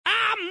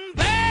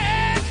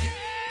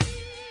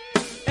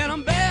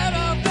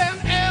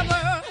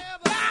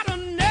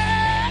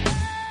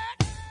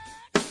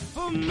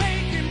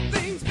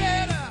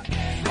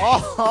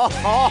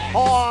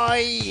Oh,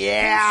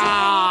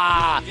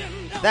 yeah.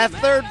 That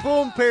third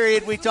boom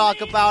period we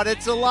talk about,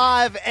 it's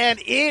alive, and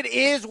it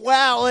is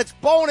well. It's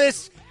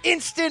bonus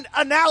instant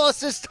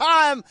analysis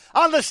time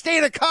on the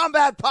State of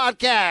Combat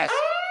podcast.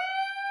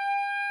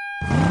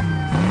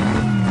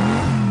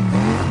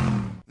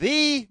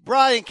 The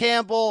Brian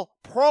Campbell,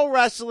 Pro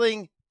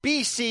Wrestling,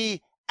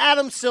 BC,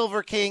 Adam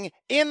Silver King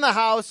in the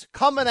house,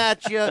 coming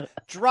at you.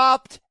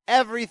 Dropped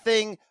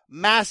everything.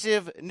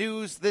 Massive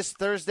news this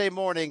Thursday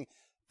morning.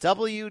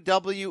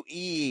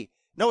 WWE.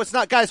 No, it's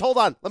not. Guys, hold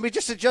on. Let me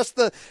just adjust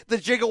the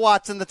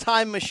gigawatts in the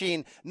time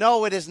machine.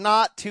 No, it is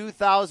not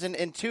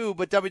 2002,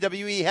 but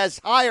WWE has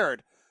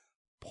hired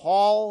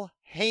Paul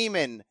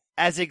Heyman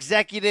as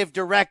executive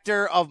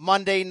director of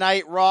Monday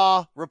Night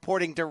Raw,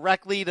 reporting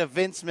directly to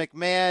Vince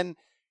McMahon,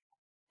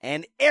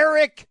 and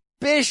Eric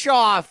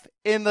Bischoff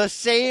in the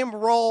same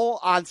role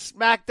on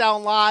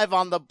SmackDown Live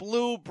on the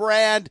Blue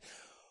brand.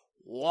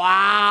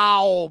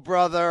 Wow,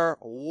 brother.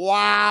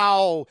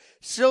 Wow.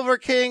 Silver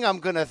King, I'm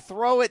going to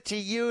throw it to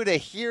you to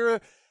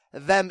hear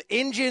them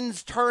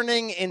engines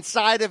turning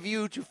inside of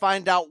you to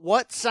find out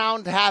what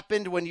sound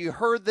happened when you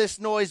heard this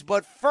noise.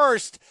 But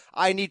first,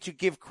 I need to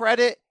give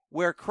credit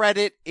where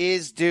credit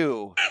is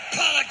due.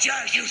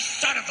 Apologize, you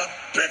son of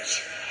a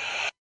bitch.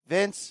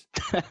 Vince,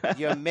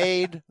 you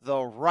made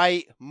the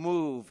right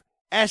move.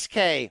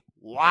 SK,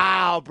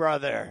 wow,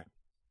 brother.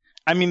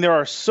 I mean, there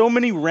are so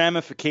many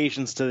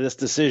ramifications to this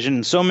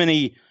decision, so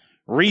many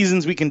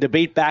reasons we can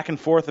debate back and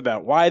forth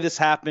about why this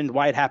happened,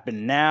 why it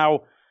happened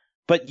now.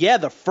 But yeah,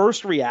 the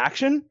first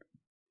reaction,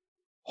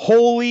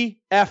 holy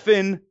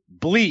effing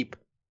bleep.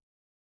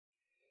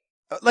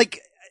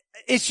 Like,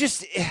 it's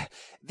just,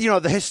 you know,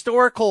 the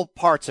historical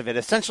parts of it,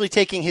 essentially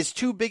taking his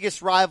two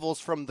biggest rivals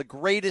from the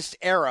greatest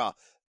era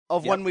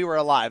of when we were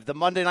alive, the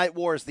Monday Night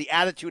Wars, the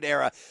Attitude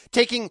Era,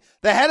 taking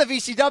the head of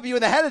ECW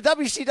and the head of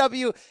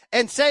WCW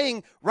and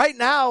saying, right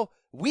now,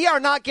 we are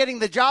not getting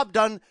the job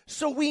done,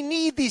 so we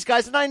need these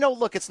guys. And I know,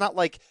 look, it's not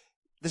like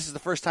this is the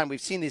first time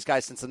we've seen these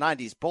guys since the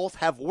 90s. Both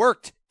have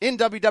worked in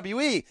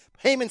WWE.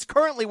 Heyman's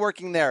currently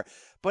working there.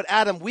 But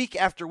Adam, week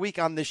after week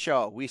on this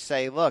show, we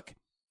say, look,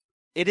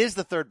 it is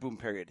the third boom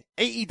period.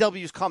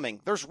 AEW's coming.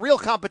 There's real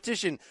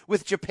competition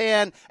with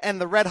Japan and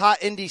the red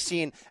hot indie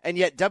scene, and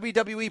yet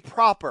WWE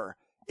proper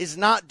is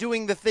not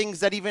doing the things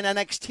that even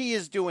NXT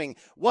is doing.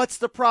 What's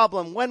the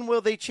problem? When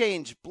will they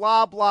change?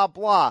 Blah, blah,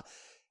 blah.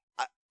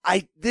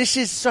 This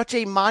is such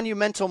a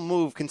monumental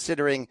move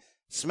considering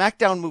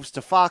SmackDown moves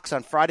to Fox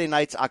on Friday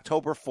nights,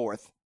 October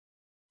 4th,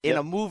 in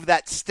a move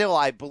that still,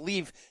 I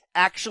believe,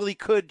 actually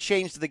could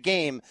change the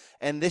game.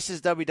 And this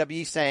is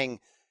WWE saying,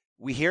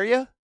 we hear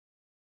you,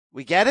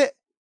 we get it,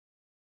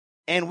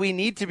 and we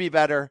need to be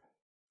better.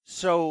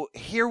 So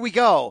here we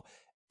go.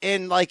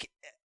 And like,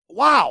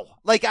 wow.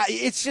 Like,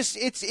 it's just,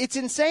 it's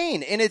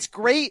insane and it's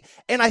great.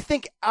 And I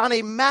think on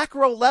a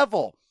macro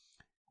level,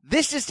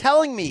 this is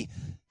telling me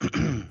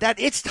that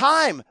it's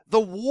time. The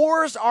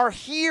wars are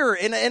here.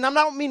 And I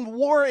don't mean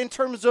war in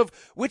terms of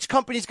which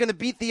company's going to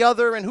beat the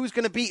other and who's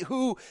going to beat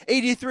who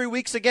 83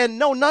 weeks again.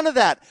 No, none of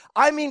that.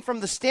 I mean, from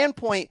the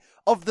standpoint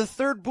of the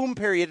third boom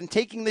period and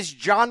taking this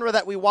genre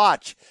that we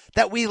watch,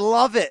 that we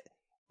love it.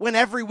 When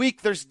every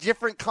week there's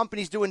different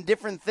companies doing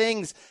different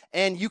things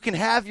and you can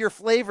have your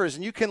flavors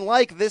and you can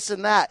like this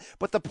and that.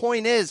 But the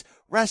point is,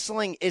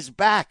 wrestling is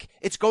back.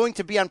 It's going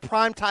to be on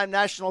primetime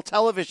national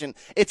television.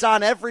 It's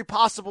on every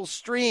possible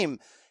stream.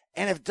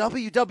 And if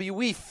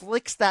WWE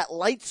flicks that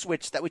light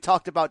switch that we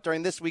talked about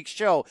during this week's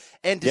show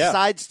and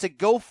decides to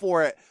go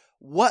for it,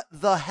 what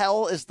the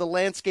hell is the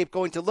landscape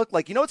going to look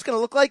like? You know what it's going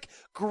to look like?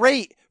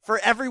 Great for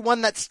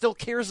everyone that still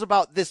cares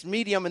about this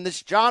medium and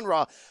this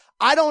genre.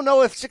 I don't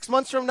know if 6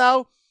 months from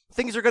now,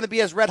 things are going to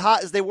be as red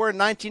hot as they were in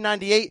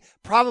 1998.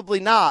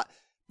 Probably not.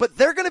 But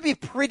they're going to be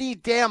pretty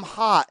damn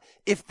hot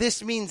if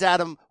this means,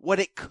 Adam, what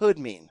it could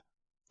mean.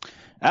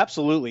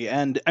 Absolutely.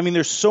 And I mean,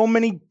 there's so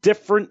many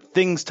different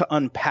things to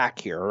unpack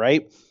here,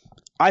 right?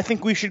 I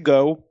think we should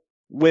go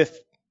with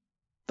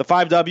the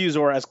 5 W's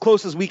or as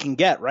close as we can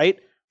get, right?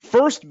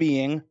 First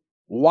being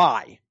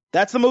why.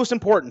 That's the most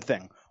important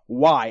thing.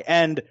 Why?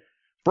 And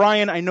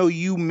Brian, I know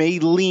you may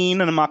lean,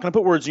 and I'm not going to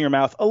put words in your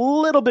mouth, a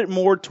little bit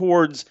more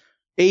towards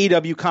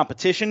AEW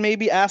competition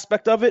maybe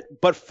aspect of it,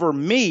 but for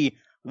me,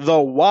 the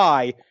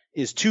why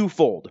is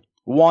twofold.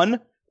 One,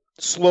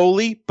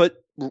 slowly but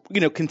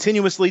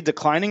continuously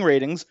declining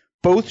ratings,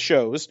 both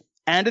shows,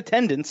 and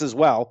attendance as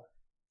well.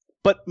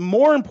 But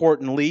more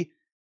importantly,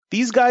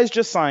 these guys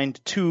just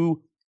signed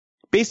 2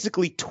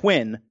 basically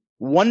twin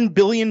 $1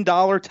 billion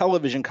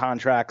television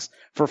contracts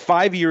for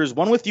 5 years,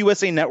 one with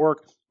USA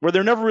Network, where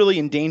they're never really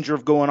in danger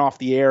of going off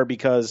the air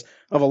because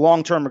of a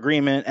long-term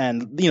agreement,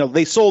 and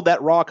they sold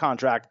that Raw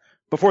contract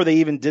before they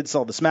even did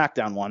sell the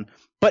SmackDown one.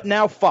 But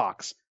now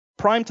Fox,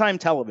 primetime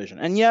television.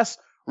 And yes,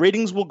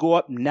 ratings will go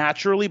up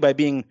naturally by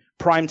being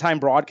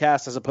primetime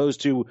broadcast as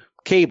opposed to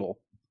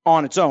cable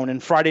on its own.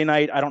 And Friday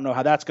night, I don't know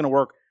how that's going to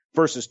work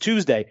versus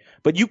Tuesday.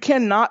 But you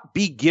cannot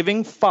be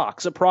giving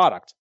Fox a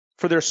product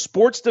for their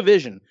sports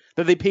division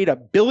that they paid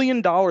 $1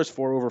 billion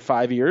for over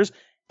 5 years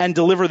and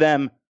deliver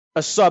them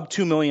a sub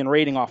 2 million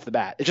rating off the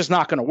bat. It's just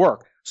not going to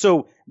work.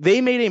 So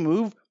they made a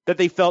move that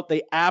they felt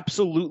they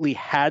absolutely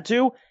had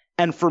to.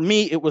 And for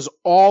me, it was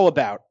all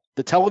about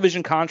the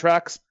television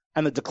contracts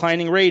and the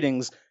declining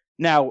ratings.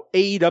 Now,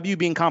 AEW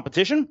being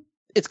competition,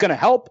 it's going to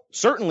help.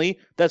 Certainly.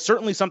 That's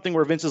certainly something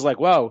where Vince is like,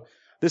 whoa,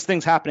 this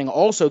thing's happening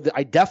also.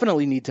 I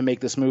definitely need to make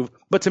this move.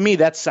 But to me,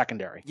 that's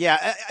secondary.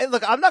 Yeah,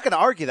 look, I'm not going to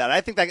argue that.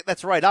 I think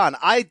that's right on.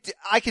 I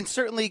can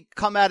certainly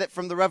come at it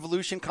from the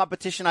Revolution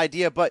competition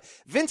idea, but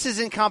Vince is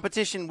in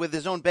competition with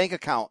his own bank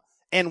account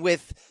and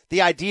with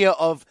the idea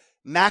of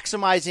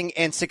maximizing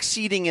and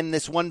succeeding in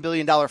this $1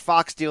 billion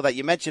Fox deal that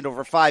you mentioned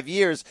over 5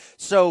 years.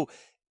 So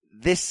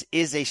this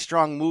is a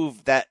strong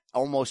move that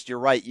almost, you're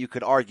right, you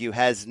could argue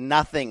has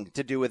nothing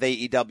to do with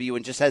AEW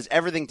and just has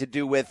everything to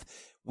do with,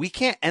 we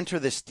can't enter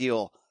this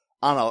deal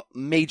on a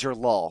major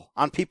lull,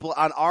 on people,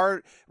 on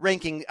our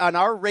ranking, on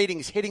our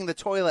ratings hitting the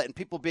toilet and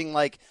people being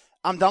like,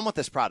 I'm done with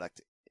this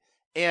product.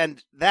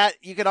 And that,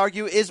 you could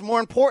argue, is more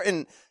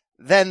important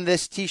than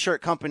this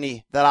t-shirt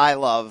company that I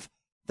love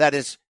that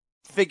has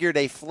figured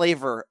a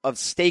flavor of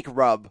steak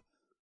rub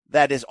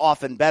that is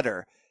often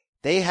better.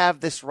 They have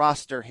this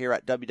roster here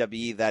at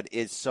WWE that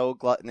is so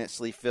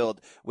gluttonously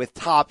filled with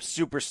top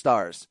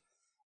superstars.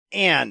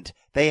 And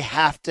they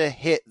have to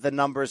hit the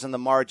numbers and the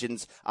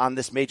margins on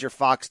this major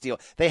Fox deal.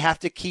 They have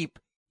to keep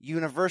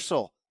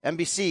Universal,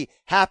 NBC,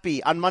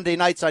 happy on Monday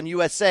nights on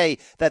USA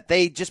that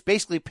they just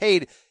basically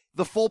paid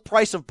the full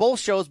price of both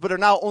shows, but are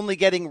now only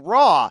getting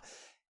Raw.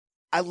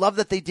 I love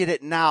that they did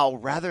it now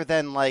rather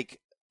than like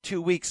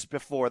 2 weeks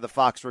before the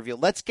Fox reveal.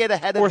 Let's get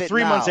ahead of it now. Or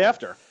 3 months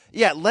after.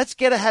 Yeah, let's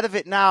get ahead of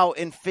it now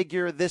and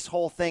figure this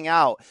whole thing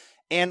out.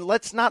 And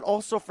let's not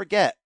also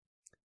forget,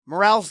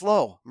 morale's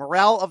low.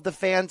 Morale of the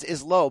fans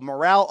is low.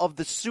 Morale of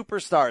the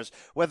superstars,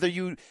 whether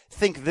you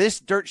think this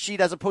dirt sheet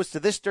as opposed to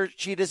this dirt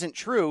sheet isn't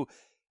true,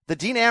 the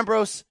Dean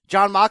Ambrose,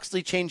 Jon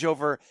Moxley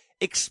changeover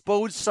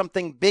exposed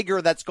something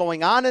bigger that's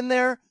going on in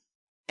there.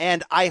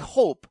 And I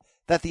hope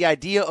that the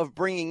idea of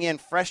bringing in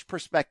fresh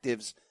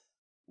perspectives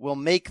will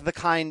make the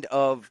kind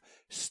of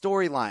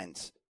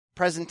storylines,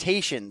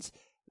 presentations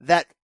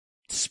that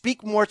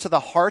speak more to the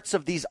hearts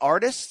of these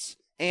artists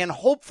and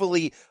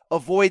hopefully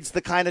avoids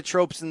the kind of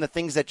tropes and the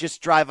things that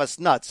just drive us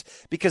nuts.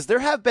 Because there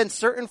have been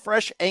certain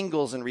fresh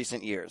angles in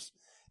recent years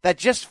that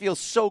just feel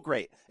so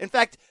great. In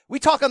fact, we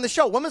talk on the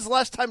show, when was the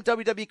last time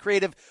WWE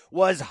Creative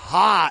was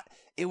hot?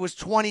 It was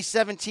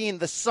 2017,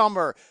 the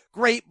summer,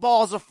 great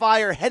balls of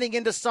fire heading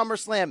into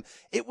SummerSlam.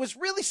 It was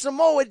really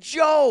Samoa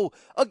Joe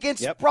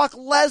against Brock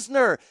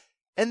Lesnar.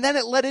 And then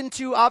it led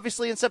into,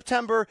 obviously in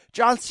September,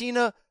 John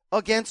Cena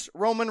against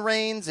Roman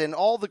Reigns and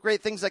all the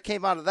great things that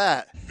came out of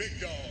that. Big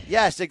dog.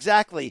 Yes,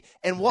 exactly.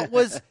 And what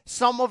was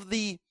some of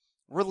the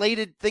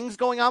related things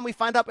going on? We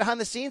find out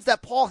behind the scenes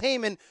that Paul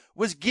Heyman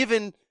was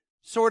given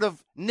sort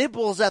of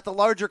nibbles at the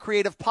larger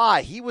creative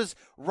pie. He was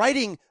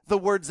writing the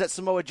words that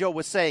Samoa Joe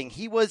was saying.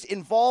 He was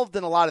involved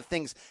in a lot of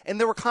things. And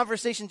there were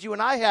conversations you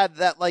and I had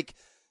that, like,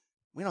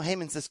 we know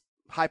Heyman's this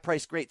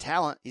high-priced, great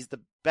talent. He's the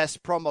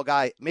best promo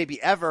guy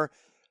maybe ever.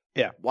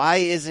 Yeah. Why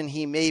isn't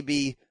he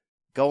maybe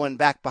going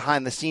back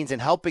behind the scenes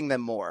and helping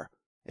them more?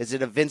 Is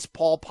it a Vince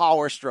Paul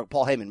power stroke?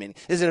 Paul Heyman meaning.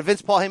 Is it a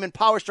Vince Paul Heyman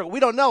power stroke?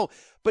 We don't know.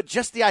 But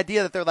just the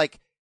idea that they're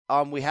like,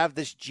 we have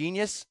this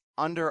genius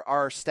under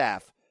our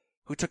staff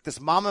who took this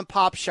mom and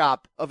pop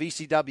shop of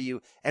ECW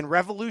and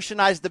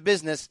revolutionized the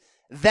business,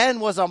 then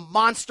was a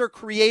monster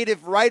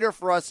creative writer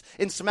for us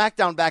in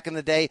SmackDown back in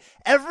the day.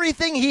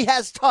 Everything he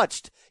has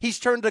touched, he's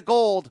turned to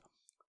gold.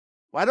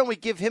 Why don't we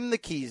give him the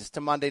keys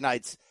to Monday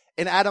nights?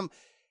 And Adam,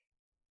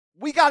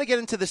 we got to get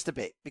into this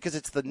debate because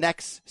it's the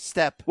next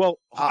step. Well,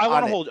 I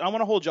want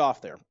to hold you off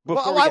there.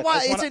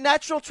 It's a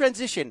natural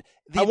transition.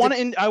 I want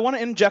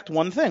to inject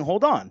one thing.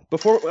 Hold on.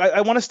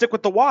 I want to stick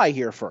with the why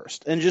here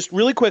first. And just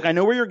really quick, I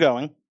know where you're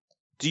going.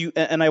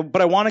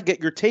 But I want to get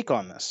your take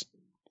on this.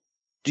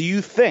 Do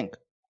you think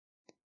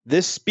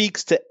this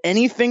speaks to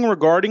anything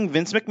regarding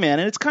Vince McMahon?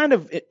 And it's kind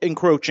of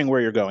encroaching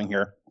where you're going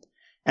here.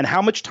 And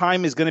how much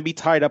time is going to be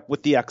tied up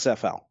with the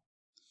XFL?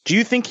 Do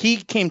you think he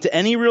came to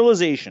any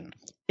realization?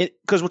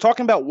 Because we're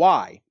talking about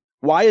why.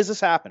 Why is this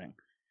happening?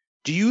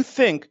 Do you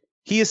think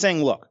he is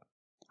saying, look,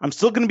 I'm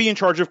still going to be in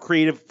charge of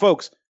creative.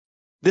 Folks,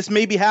 this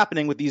may be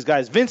happening with these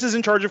guys. Vince is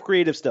in charge of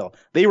creative still.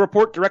 They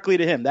report directly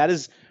to him. That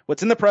is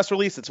what's in the press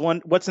release. It's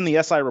what's in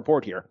the SI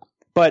report here.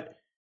 But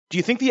do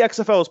you think the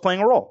XFL is playing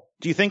a role?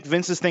 Do you think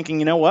Vince is thinking,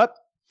 you know what?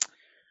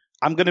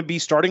 I'm going to be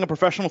starting a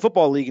professional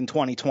football league in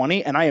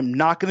 2020, and I am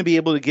not going to be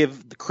able to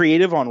give the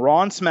creative on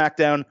Raw and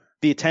SmackDown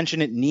the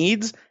attention it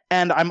needs,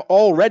 and I'm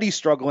already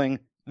struggling.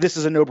 This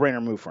is a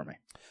no-brainer move for me.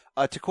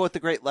 To quote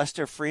the great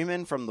Lester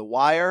Freeman from The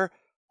Wire,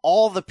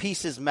 all the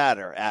pieces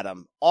matter,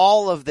 Adam.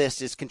 All of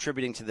this is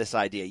contributing to this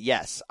idea.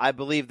 Yes, I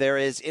believe there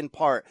is, in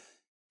part,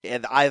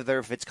 and either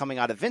if it's coming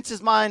out of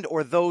Vince's mind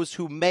or those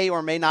who may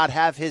or may not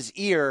have his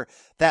ear,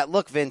 that,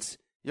 look, Vince,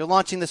 you're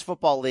launching this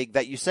football league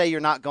that you say you're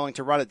not going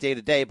to run it day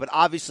to day, but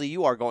obviously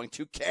you are going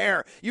to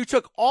care. You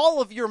took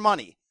all of your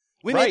money.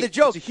 We made the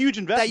joke it's a huge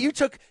investment that you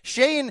took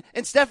Shane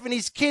and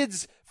Stephanie's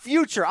kids'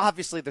 Future,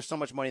 obviously, there's so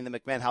much money in the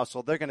McMahon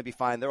household. They're going to be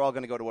fine. They're all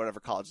going to go to whatever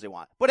college they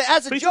want. But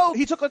as a joke,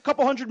 he took a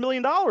couple $100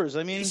 million.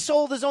 I mean, he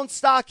sold his own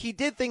stock. He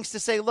did things to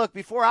say, look,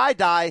 before I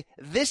die,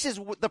 this is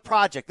the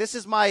project. This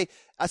is my,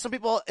 some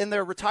people in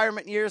their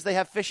retirement years, they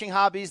have fishing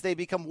hobbies. They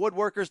become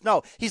woodworkers.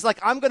 No, he's like,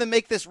 I'm going to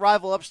make this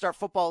rival upstart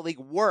football league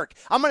work.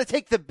 I'm going to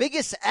take the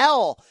biggest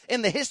L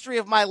in the history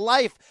of my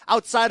life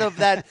outside of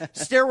that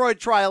steroid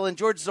trial in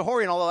George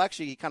Zahorian, although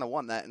actually he kind of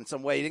won that in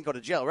some way. He didn't go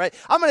to jail, right?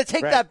 I'm going to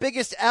take that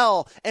biggest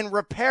L and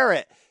repair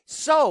it.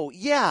 So,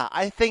 yeah,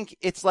 I think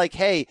it's like,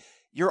 hey,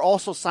 you're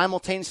also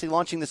simultaneously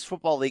launching this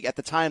football league at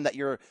the time that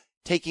you're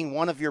taking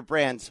one of your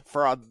brands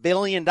for $1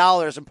 billion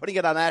and putting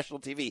it on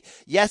national TV.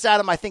 Yes,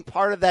 Adam, I think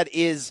part of that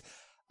is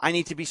I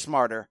need to be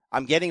smarter.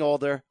 I'm getting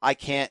older. I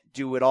can't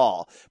do it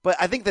all. But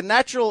I think the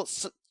natural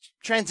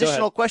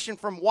transitional question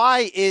from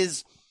why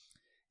is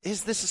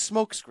this a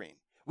smokescreen?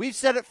 We've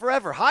said it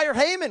forever. Hire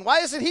Heyman.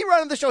 Why isn't he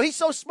running the show? He's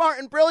so smart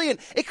and brilliant.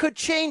 It could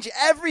change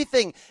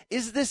everything.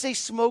 Is this a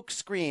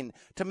smokescreen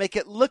to make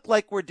it look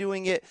like we're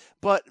doing it,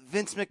 but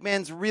Vince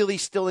McMahon's really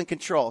still in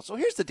control? So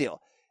here's the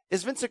deal.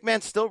 Is Vince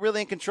McMahon still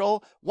really in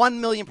control?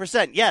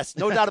 1,000,000%. Yes,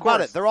 no doubt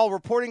about it. They're all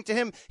reporting to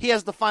him. He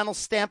has the final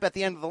stamp at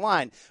the end of the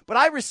line. But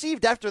I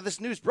received, after this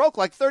news broke,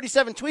 like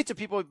 37 tweets of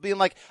people being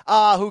like,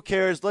 who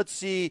cares? Let's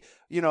see.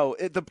 You know,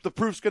 the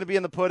proof's going to be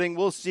in the pudding.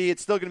 We'll see.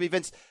 It's still going to be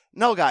Vince.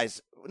 No,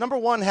 guys. Number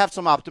one, have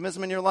some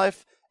optimism in your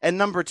life. And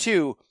number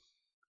two,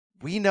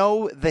 we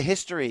know the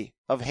history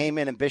of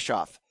Heyman and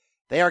Bischoff.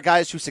 They are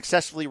guys who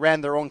successfully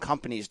ran their own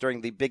companies during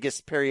the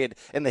biggest period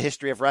in the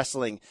history of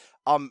wrestling.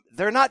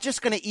 They're not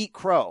just going to eat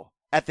crow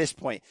at this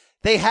point.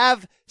 They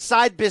have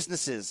side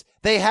businesses.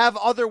 They have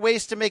other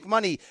ways to make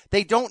money.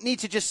 They don't need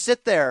to just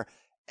sit there,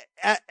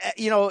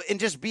 and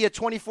just be a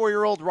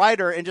 24-year-old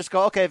writer and just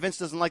go, okay, Vince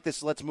doesn't like this,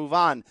 so let's move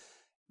on.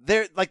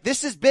 They're like,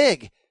 this is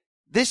big.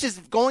 This is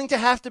going to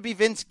have to be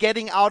Vince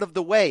getting out of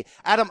the way.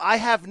 Adam, I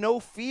have no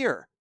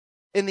fear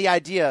in the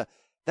idea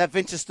that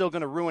Vince is still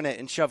going to ruin it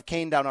and shove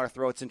Kane down our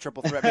throats in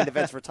triple threat main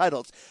events for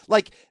titles.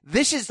 Like,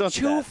 this is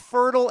too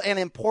fertile and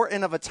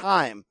important of a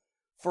time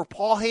for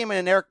Paul Heyman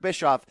and Eric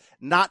Bischoff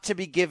not to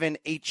be given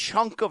a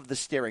chunk of the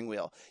steering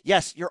wheel.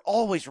 Yes, you're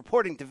always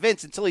reporting to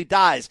Vince until he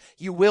dies.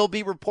 You will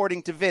be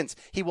reporting to Vince.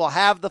 He will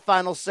have the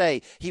final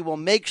say. He will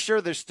make sure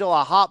there's still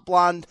a hot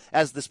blonde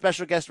as the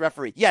special guest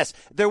referee. Yes,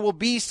 there will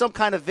be some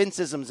kind of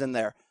Vince-isms in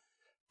there.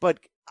 But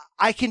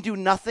I can do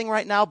nothing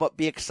right now but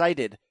be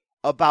excited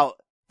about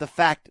the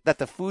fact that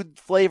the food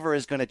flavor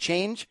is going to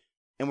change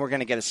and we're going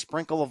to get a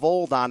sprinkle of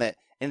old on it,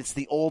 and it's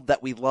the old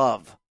that we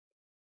love.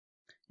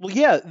 Well,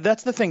 yeah,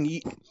 that's the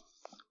thing.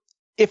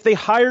 If they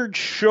hired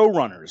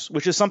showrunners,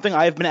 which is something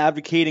I've been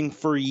advocating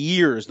for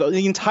years,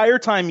 the entire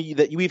time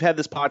that we've had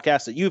this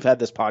podcast, that you've had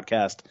this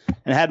podcast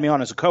and had me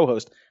on as a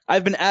co-host,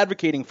 I've been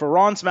advocating for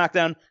Raw and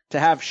SmackDown to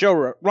have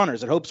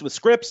showrunners. It helps with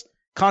scripts,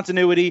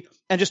 continuity,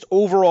 and just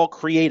overall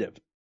creative.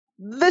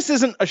 This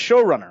isn't a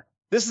showrunner.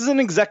 This is an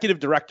executive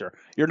director.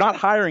 You're not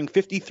hiring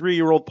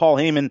 53-year-old Paul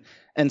Heyman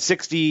and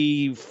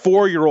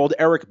 64-year-old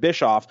Eric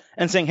Bischoff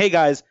and saying, hey,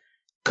 guys,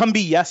 come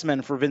be yes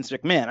men for Vince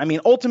McMahon. I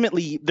mean,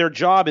 ultimately, their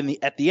job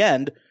at the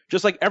end,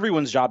 just like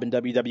everyone's job in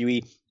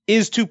WWE,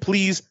 is to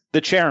please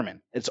the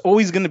chairman. It's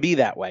always going to be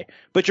that way.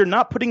 But you're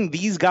not putting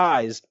these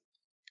guys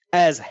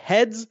as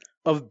heads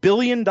of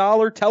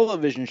billion-dollar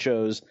television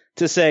shows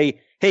to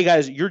say, hey,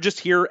 guys, you're just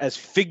here as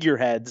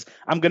figureheads.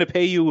 I'm going to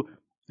pay you,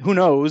 who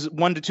knows,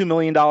 $1 to $2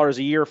 million a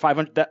year,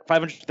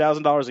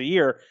 $500,000 a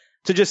year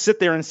to just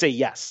sit there and say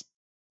yes.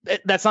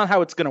 That's not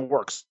how it's going to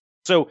work.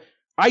 So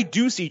I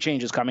do see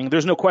changes coming.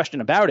 There's no question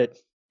about it.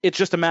 It's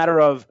just a matter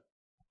of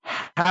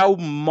how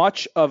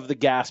much of the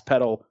gas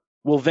pedal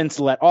will Vince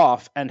let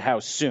off and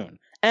how soon.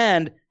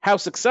 And how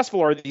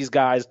successful are these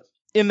guys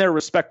in their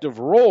respective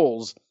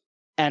roles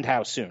and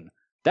how soon.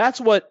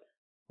 That's what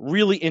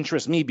really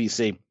interests me,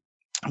 BC.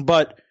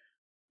 But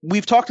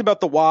we've talked about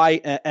the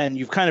why, and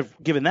you've kind of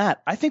given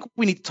that. I think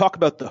we need to talk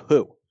about the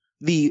who.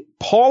 The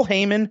Paul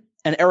Heyman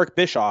and Eric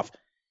Bischoff,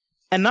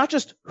 and not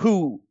just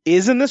who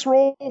is in this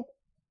role,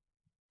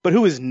 but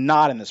who is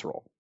not in this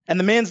role. And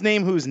the man's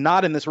name who's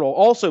not in this role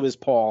also is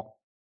Paul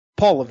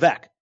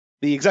Levesque,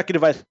 the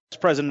executive vice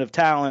president of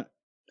talent,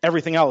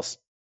 everything else,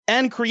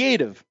 and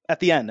creative at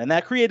the end. And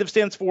that creative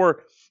stands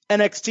for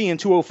NXT and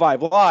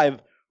 205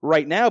 Live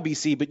right now,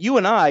 BC. But you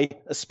and I,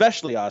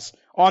 especially us,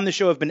 on the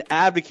show have been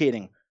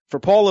advocating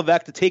for Paul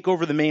Levesque to take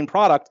over the main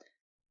product,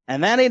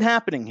 and that ain't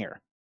happening here.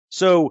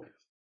 So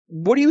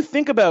what do you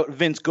think about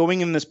Vince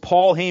going in this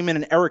Paul Heyman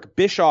and Eric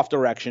Bischoff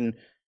direction,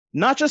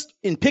 not just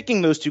in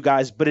picking those two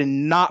guys, but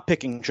in not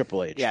picking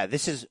Triple H? Yeah,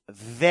 this is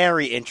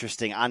very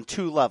interesting on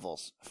two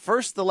levels.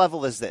 First, the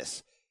level is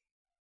this.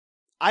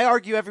 I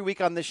argue every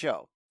week on this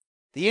show,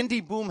 the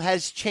indie boom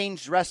has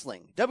changed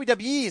wrestling.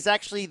 WWE is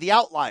actually the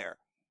outlier.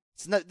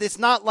 It's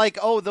not like,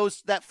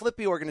 that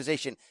flippy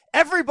organization.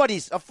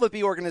 Everybody's a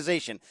flippy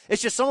organization.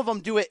 It's just some of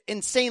them do it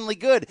insanely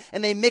good,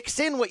 and they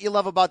mix in what you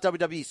love about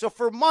WWE. So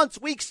for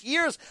months, weeks,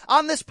 years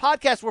on this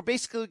podcast, we're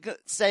basically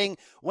saying,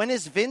 when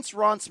is Vince,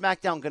 Raw and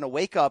SmackDown going to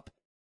wake up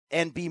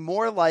and be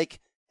more like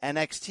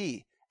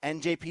NXT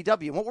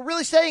NJPW. And what we're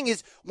really saying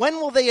is, when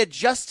will they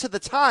adjust to the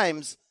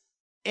times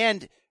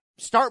and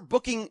start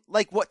booking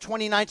like what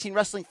 2019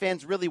 wrestling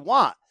fans really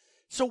want?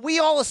 So we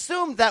all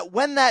assumed that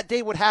when that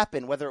day would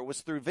happen, whether it was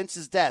through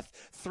Vince's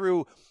death,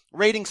 through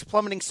ratings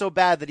plummeting so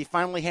bad that he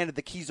finally handed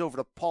the keys over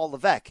to Paul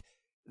Levesque,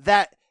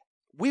 that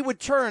we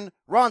would turn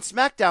Raw and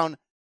SmackDown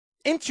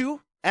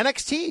into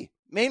NXT,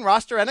 main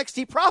roster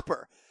NXT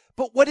proper.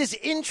 But what is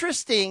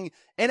interesting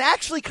and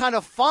actually kind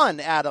of fun,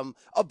 Adam,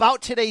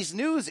 about today's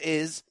news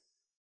is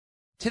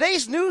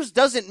today's news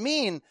doesn't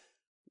mean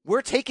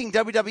we're taking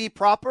WWE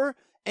proper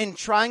and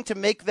trying to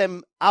make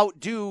them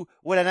outdo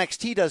what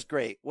NXT does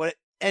great, what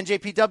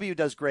NJPW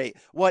does great,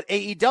 what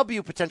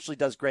AEW potentially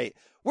does great.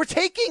 We're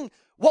taking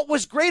what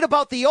was great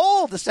about the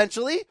old,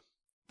 essentially,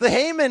 the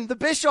Heyman, the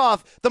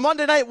Bischoff, the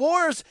Monday Night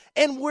Wars,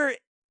 and we're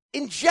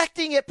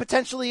injecting it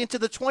potentially into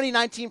the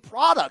 2019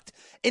 product.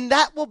 And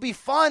that will be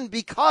fun,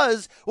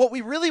 because what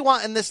we really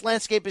want in this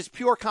landscape is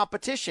pure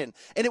competition.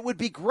 And it would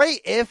be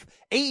great if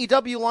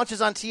AEW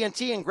launches on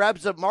TNT and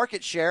grabs a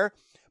market share,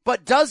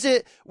 but does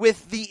it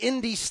with the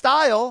indie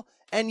style,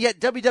 and yet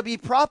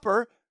WWE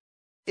proper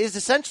is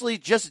essentially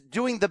just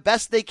doing the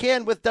best they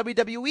can with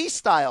WWE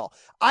style.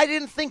 I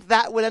didn't think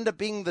that would end up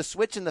being the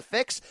switch and the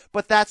fix,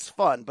 but that's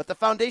fun. But the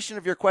foundation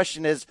of your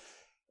question is,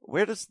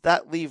 where does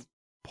that leave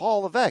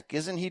Paul Levesque?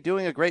 Isn't he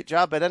doing a great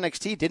job at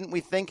NXT? Didn't we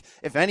think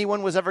if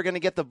anyone was ever going to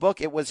get the book,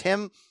 it was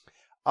him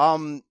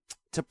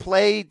to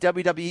play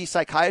WWE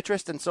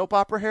psychiatrist and soap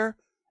opera hair?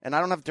 And I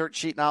don't have dirt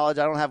sheet knowledge.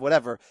 I don't have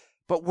whatever.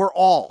 But we're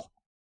all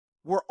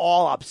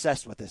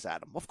obsessed with this,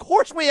 Adam. Of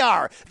course we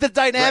are. The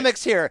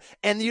dynamics here.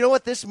 And you know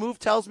what this move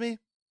tells me?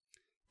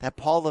 That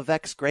Paul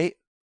Levesque's great.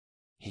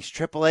 He's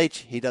Triple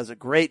H. He does a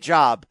great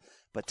job.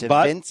 But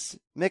Vince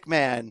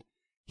McMahon,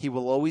 he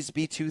will always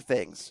be two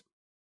things.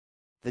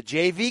 The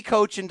JV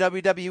coach in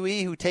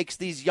WWE who takes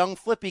these young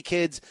flippy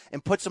kids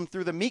and puts them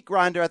through the meat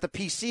grinder at the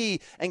PC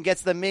and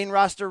gets the main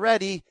roster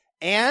ready.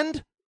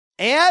 And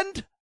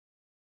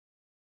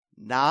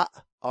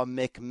not a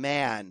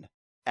McMahon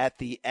at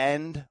the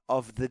end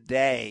of the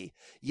day.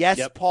 Yes,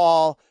 yep.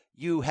 Paul,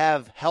 you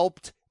have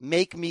helped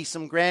make me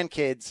some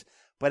grandkids,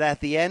 but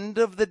at the end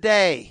of the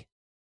day,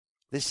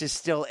 this is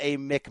still a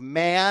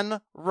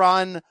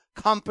McMahon-run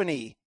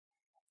company.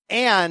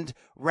 And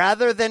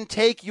rather than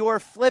take your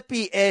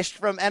flippy-ish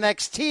from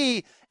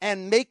NXT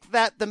and make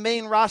that the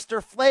main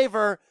roster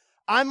flavor,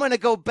 I'm going to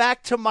go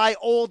back to my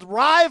old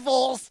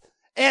rivals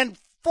and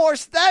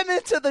force them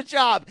into the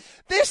job.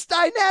 This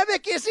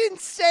dynamic is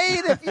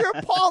insane. If you're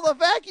Paul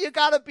Levesque, you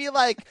got to be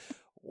like,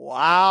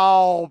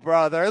 wow,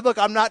 brother. Look,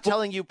 I'm not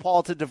telling you,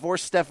 Paul, to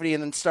divorce Stephanie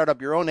and then start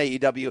up your own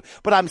AEW,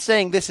 but I'm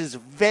saying this is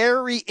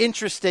very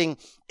interesting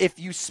if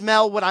you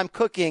smell what I'm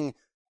cooking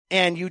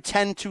and you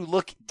tend to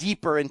look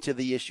deeper into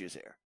the issues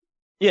here.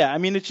 Yeah, I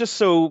mean, it's just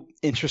so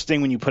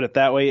interesting when you put it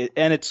that way,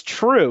 and it's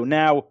true.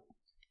 Now,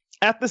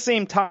 at the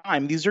same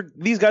time,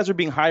 these guys are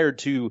being hired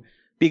to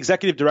be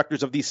executive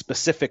directors of these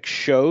specific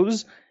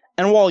shows,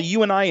 and while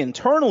you and I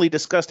internally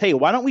discussed, hey,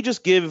 why don't we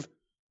just give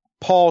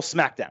Paul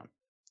SmackDown?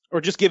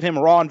 Or just give him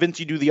Raw and Vince,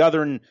 you do the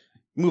other and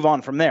move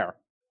on from there.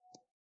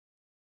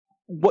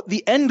 What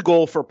the end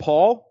goal for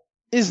Paul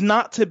is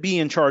not to be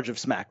in charge of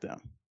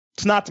SmackDown.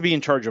 It's not to be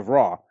in charge of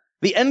Raw.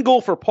 The end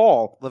goal for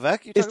Paul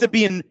Levesque, is to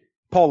be in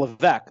Paul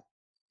Levesque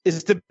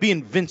is to be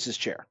in Vince's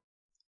chair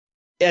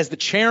as the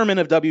chairman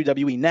of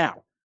WWE.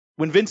 Now,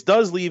 when Vince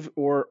does leave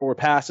or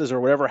passes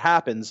or whatever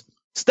happens,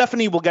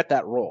 Stephanie will get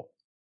that role.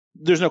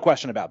 There's no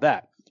question about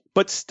that.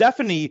 But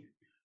Stephanie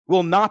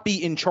will not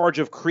be in charge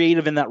of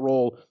creative in that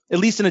role, at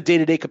least in a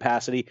day-to-day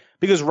capacity,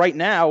 because right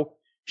now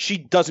she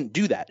doesn't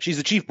do that. She's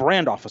the chief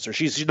brand officer.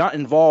 She's not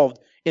involved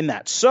in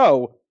that.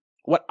 So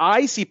what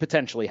I see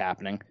potentially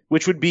happening,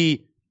 which would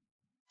be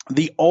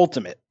the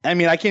ultimate, I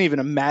mean, I can't even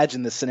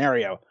imagine this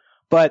scenario,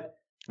 but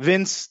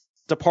Vince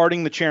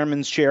departing the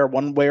chairman's chair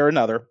one way or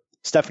another,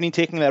 Stephanie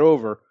taking that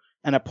over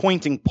and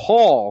appointing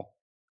Paul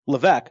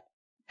Levesque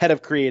head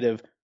of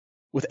creative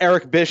with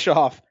Eric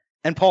Bischoff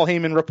and Paul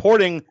Heyman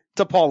reporting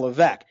to Paul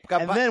Levesque.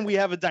 And then we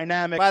have a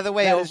dynamic. By the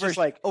way,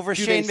 over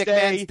Shane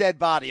McMahon's dead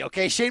body,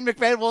 okay? Shane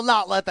McMahon will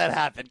not let that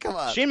happen. Come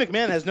on. Shane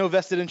McMahon has no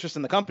vested interest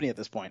in the company at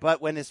this point.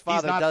 But when his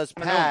father does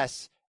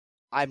pass,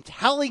 I'm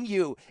telling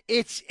you,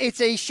 it's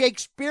a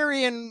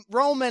Shakespearean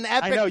Roman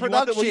epic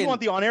production. You want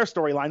the on-air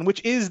storyline,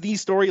 which is the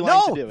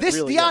storyline to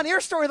do. The on-air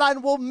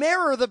storyline will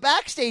mirror the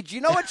backstage.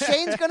 You know what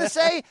Shane's going to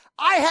say?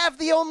 I have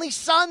the only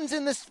sons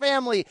in this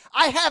family.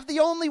 I have the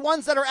only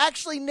ones that are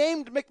actually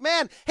named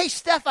McMahon. Hey,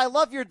 Steph, I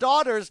love your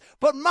daughters,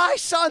 but my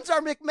sons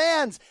are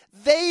McMahons.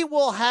 They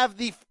will have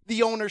the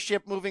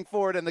ownership moving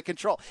forward and the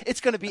control. It's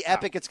going to be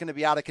epic. It's going to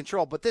be out of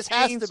control. But this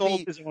has to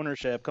be his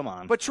ownership. Come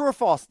on. But true or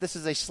false? This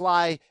is a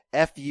sly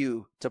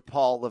FU to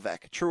Paul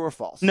Levesque. True or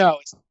false? No,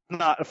 it's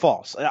not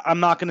false. I'm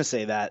not going to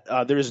say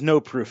that. There is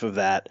no proof of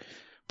that.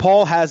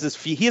 Paul has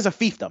he has a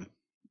fiefdom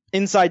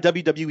inside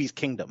WWE's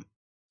kingdom,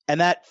 and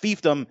that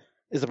fiefdom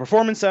is the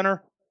Performance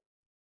Center,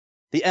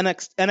 the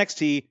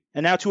NXT,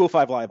 and now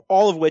 205 Live.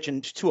 All of which,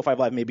 and 205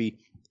 Live maybe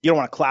you don't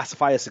want to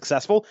classify as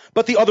successful,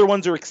 but the other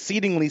ones are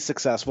exceedingly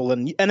successful.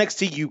 And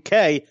NXT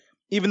UK,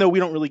 even though we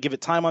don't really give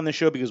it time on the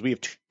show because we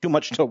have too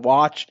much to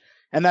watch,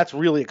 and that's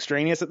really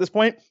extraneous at this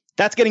point,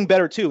 that's getting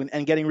better too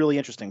and getting really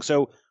interesting.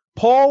 So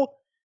Paul,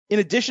 in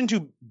addition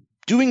to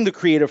doing the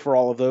creative for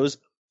all of those,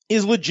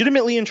 is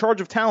legitimately in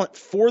charge of talent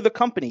for the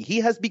company.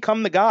 He has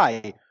become the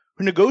guy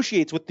who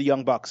negotiates with the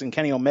Young Bucks and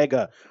Kenny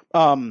Omega,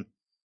 and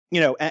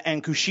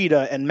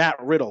Kushida and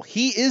Matt Riddle.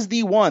 He is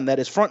the one that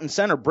is front and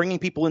center bringing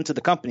people into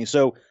the company.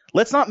 So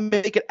let's not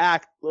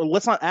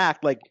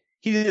act like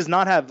he does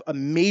not have a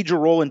major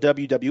role in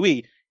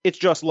WWE. It's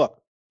just,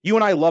 look, you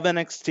and I love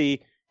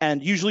NXT,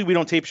 and usually we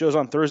don't tape shows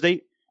on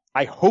Thursday.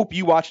 I hope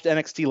you watched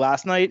NXT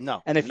last night.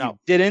 No. And if you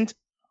didn't,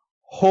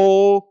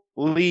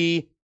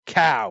 holy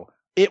cow.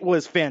 It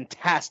was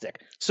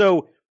fantastic.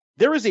 So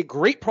there is a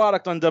great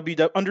product under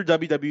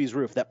WWE's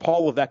roof that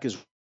Paul Levesque is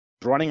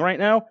running right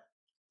now.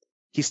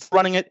 He's still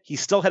running it. He's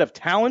still head of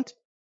talent.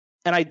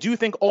 And I do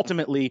think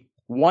ultimately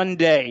one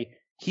day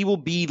he will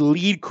be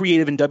lead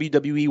creative in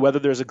WWE, whether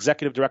there's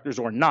executive directors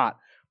or not.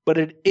 But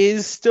it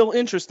is still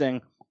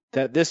interesting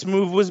that this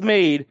move was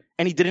made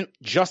and he didn't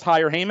just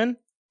hire Heyman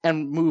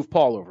and move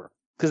Paul over.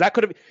 Because that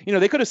could have,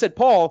 they could have said,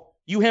 Paul,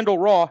 you handle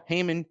Raw,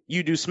 Heyman,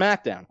 you do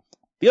SmackDown.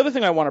 The other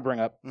thing I want to bring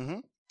up,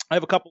 I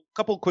have a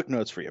couple quick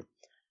notes for you.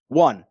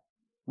 One,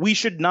 we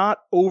should not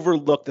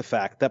overlook the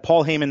fact that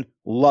Paul Heyman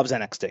loves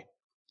NXT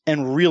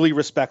and really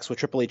respects what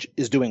Triple H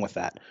is doing with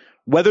that.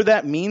 Whether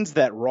that means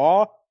that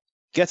Raw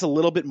gets a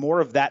little bit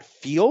more of that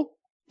feel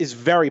is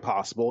very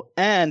possible,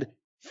 and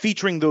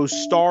featuring those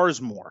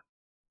stars more.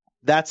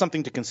 That's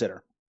something to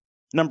consider.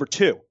 Number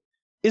two,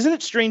 isn't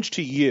it strange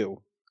to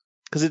you,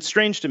 because it's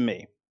strange to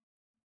me,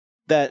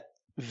 that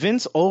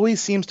Vince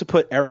always seems to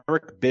put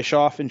Eric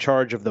Bischoff in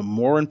charge of the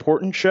more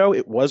important show?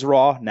 It was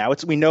Raw. Now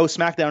we know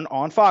SmackDown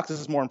on Fox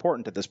is more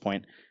important at this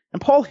point.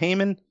 And Paul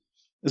Heyman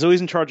is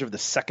always in charge of the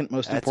second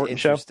most important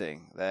show.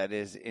 That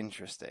is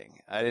interesting.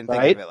 I didn't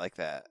think of it like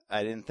that.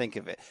 I didn't think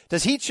of it.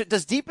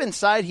 Does deep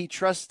inside he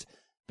trust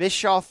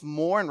Bischoff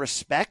more and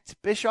respect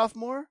Bischoff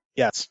more?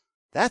 Yes.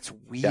 That's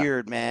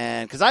weird,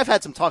 man. Because I've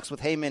had some talks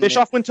with Heyman.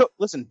 Bischoff went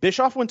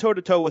toe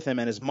to toe with him,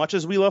 and as much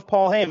as we love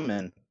Paul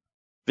Heyman,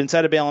 Vince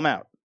had to bail him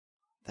out.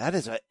 That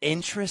is an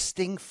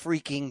interesting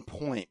freaking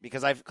point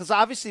because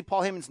obviously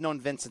Paul Heyman's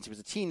known Vince since he was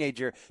a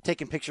teenager,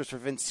 taking pictures for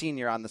Vince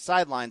Sr. on the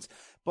sidelines.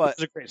 But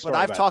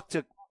I've talked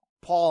to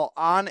Paul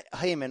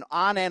Heyman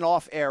on and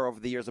off air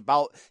over the years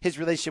about his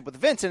relationship with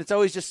Vince, and it's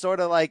always just sort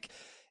of like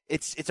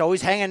it's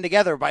always hanging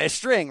together by a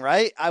string,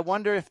 right? I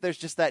wonder if there's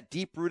just that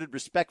deep-rooted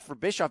respect for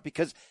Bischoff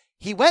because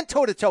he went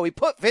toe-to-toe. He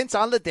put Vince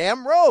on the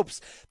damn ropes.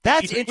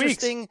 That's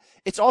interesting.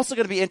 It's also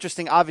going to be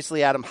interesting,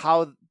 obviously, Adam,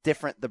 how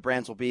different the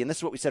brands will be. And this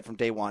is what we said from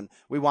day one.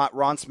 We want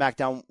Raw and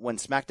SmackDown, when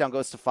SmackDown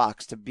goes to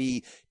Fox, to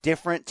be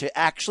different, to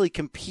actually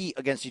compete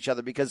against each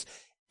other because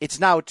it's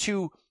now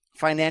two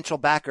financial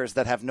backers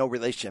that have no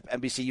relationship,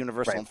 NBC,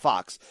 Universal, and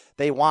Fox.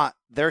 They want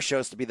their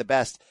shows to be the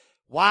best.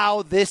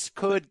 Wow, this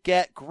could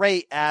get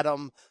great,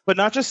 Adam. But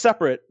not just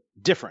separate,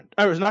 different.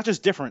 Or not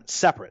just different,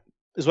 separate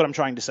is what I'm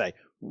trying to say.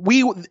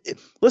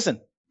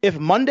 Listen, if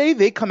Monday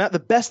they come out, the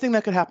best thing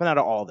that could happen out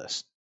of all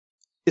this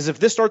is if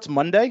this starts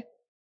Monday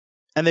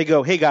and they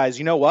go, hey guys,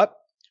 you know what?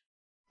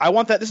 I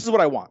want that. This is what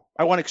I want.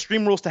 I want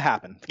Extreme Rules to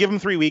happen. Give them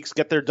 3 weeks,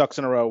 get their ducks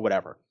in a row,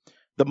 whatever.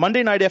 The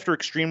Monday night after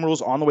Extreme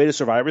Rules on the way to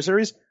Survivor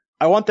Series,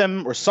 I want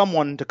them or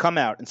someone to come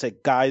out and say,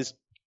 guys,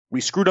 we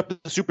screwed up the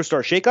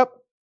Superstar shakeup.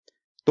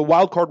 The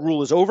wild card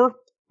rule is over.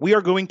 We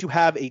are going to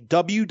have a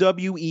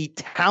WWE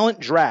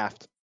talent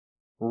draft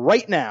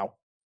right now,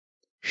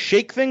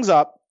 shake things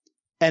up,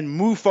 and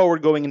move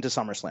forward going into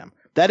SummerSlam.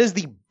 That is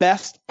the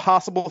best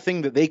possible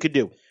thing that they could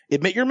do.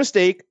 Admit your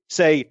mistake.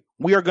 Say,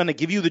 we are going to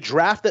give you the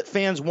draft that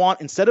fans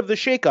want instead of the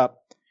shakeup,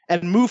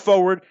 and move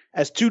forward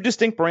as two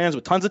distinct brands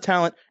with tons of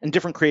talent and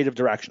different creative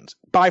directions.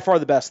 By far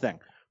the best thing.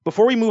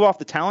 Before we move off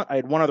the talent, I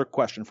had one other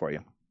question for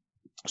you.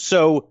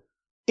 So,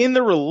 in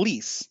the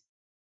release,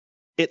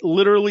 it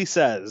literally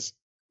says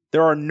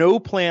there are no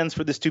plans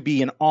for this to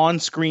be an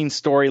on-screen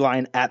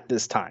storyline at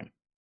this time.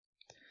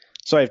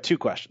 So I have two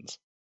questions.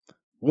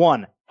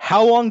 One,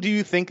 how long do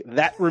you think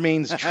that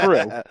remains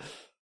true?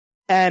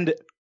 And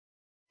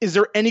is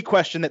there any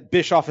question that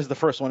Bischoff is the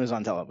first one who's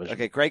on television?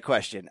 Okay, great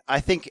question. I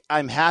think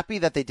I'm happy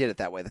that they did it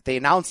that way, that they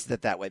announced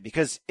it that way,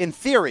 because in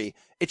theory,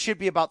 it should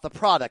be about the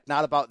product,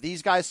 not about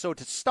these guys. So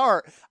to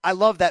start, I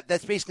love that.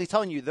 That's basically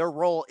telling you their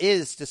role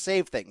is to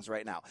save things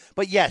right now.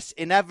 But yes,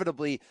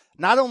 inevitably,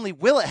 not only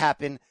will it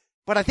happen,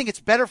 but I think it's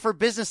better for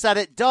business that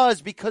it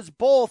does because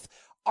both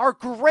are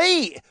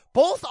great.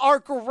 Both are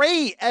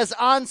great as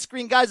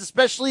on-screen guys,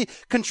 especially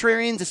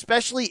contrarians,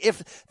 especially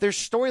if there's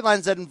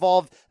storylines that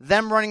involve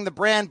them running the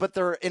brand, but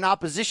they're in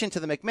opposition to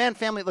the McMahon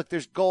family. Look,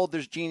 there's Gold,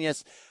 there's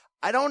Genius.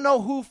 I don't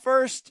know who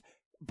first,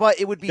 but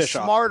it would be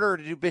smarter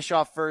to do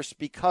Bischoff first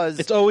because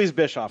it's always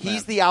Bischoff.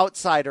 He's the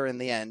outsider in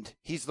the end.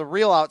 He's the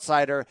real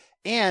outsider,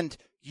 and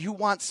you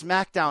want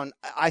SmackDown,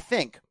 I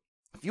think,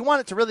 If you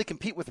want it to really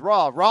compete with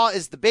Raw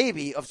is the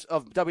baby of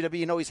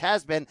WWE and always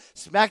has been.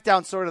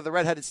 SmackDown sort of the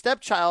redheaded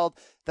stepchild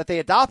that they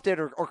adopted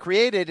or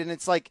created, and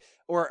it's like,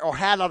 or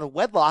had out of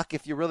wedlock,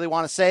 if you really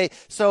want to say.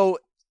 So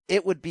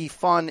it would be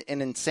fun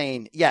and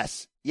insane.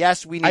 Yes,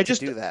 we need to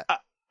do that.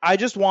 I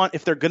just want,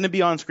 if they're going to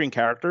be on-screen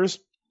characters,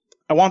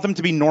 I want them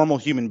to be normal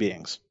human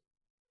beings.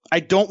 I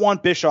don't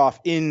want Bischoff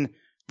in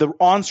the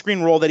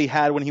on-screen role that he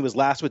had when he was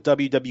last with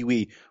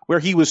WWE, where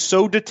he was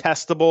so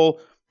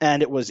detestable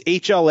and it was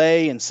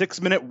HLA and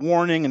 6-minute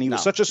warning and he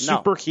was such a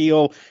super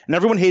heel and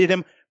everyone hated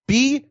him.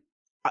 You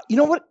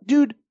know what,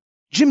 dude?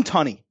 Jim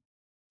Tunney,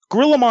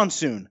 Gorilla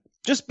Monsoon,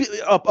 just be,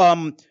 today,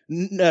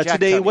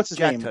 Tunney. What's his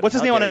name? What's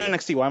his name on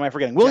NXT? Why am I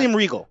forgetting? William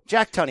Regal.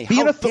 Jack Tunney.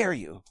 How dare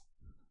you?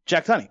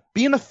 Jack Tunney.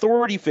 Be an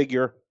authority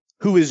figure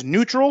who is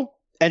neutral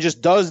and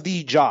just does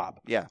the job.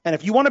 Yeah. And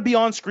if you want to be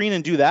on screen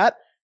and do that,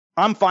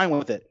 I'm fine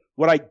with it.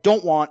 What I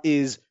don't want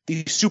is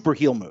the super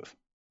heel move.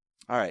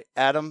 All right,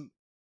 Adam,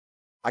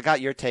 I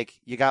got your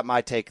take. You got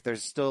my take.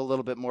 There's still a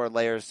little bit more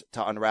layers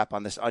to unwrap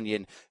on this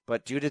onion,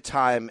 but due to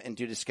time and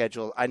due to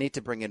schedule, I need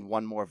to bring in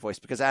one more voice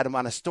because, Adam,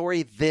 on a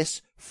story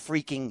this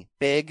freaking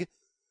big,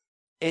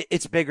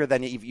 it's bigger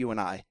than you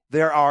and I.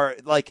 There are,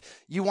 like,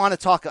 you want to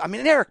talk. I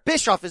mean, Eric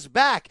Bischoff is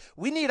back.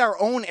 We need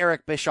our own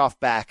Eric Bischoff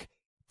back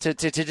to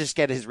just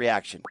get his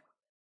reaction.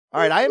 All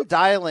right, I am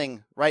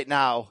dialing right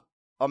now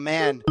a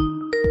man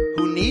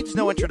who needs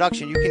no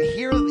introduction. You can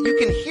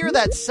hear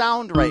that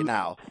sound right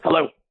now.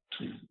 Hello.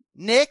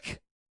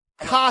 Nick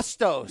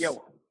Kostos.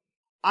 Yo.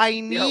 I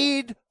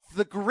need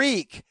the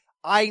Greek.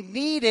 I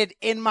need it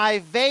in my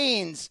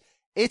veins.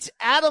 It's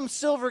Adam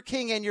Silver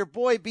King and your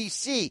boy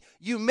BC.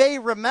 You may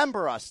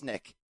remember us,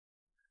 Nick.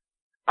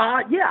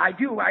 Yeah, I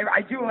do.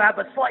 I do have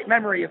a slight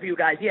memory of you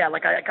guys. Yeah,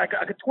 like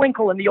a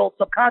twinkle in the old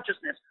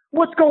subconsciousness.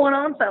 What's going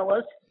on,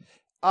 fellas?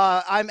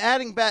 I'm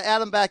adding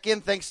Adam back in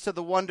thanks to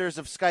the wonders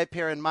of Skype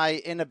here and my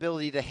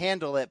inability to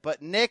handle it.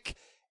 But Nick,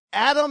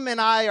 Adam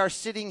and I are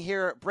sitting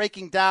here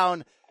breaking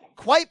down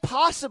quite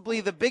possibly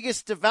the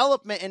biggest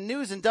development in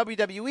news in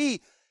WWE.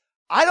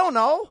 I don't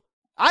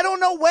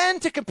know when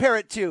to compare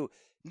it to.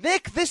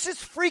 Nick, this is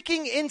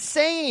freaking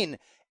insane.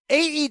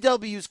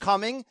 AEW's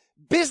coming.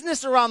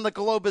 Business around the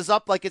globe is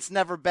up like it's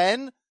never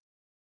been.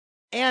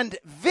 And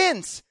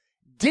Vince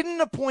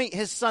didn't appoint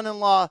his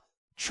son-in-law,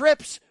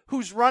 Trips,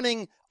 who's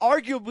running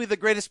arguably the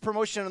greatest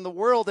promotion in the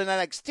world in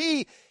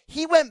NXT.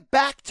 He went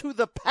back to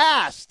the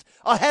past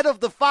ahead of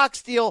the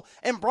Fox deal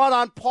and brought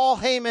on Paul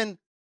Heyman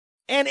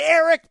and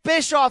Eric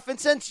Bischoff. And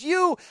since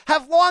you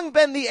have long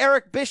been the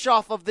Eric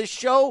Bischoff of this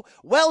show,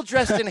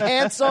 well-dressed and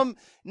handsome,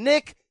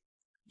 Nick,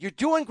 you're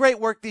doing great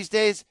work these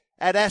days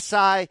at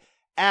SI,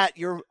 at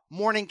your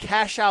morning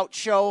cash-out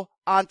show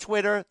on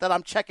Twitter that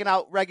I'm checking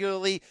out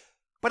regularly.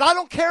 But I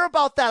don't care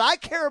about that. I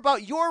care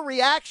about your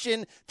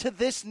reaction to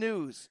this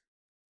news.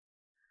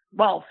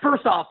 Well,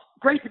 first off,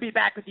 great to be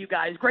back with you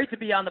guys. Great to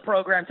be on the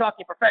program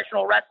talking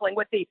professional wrestling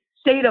with the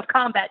State of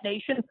Combat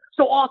Nation.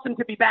 So awesome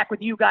to be back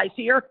with you guys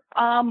here.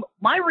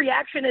 My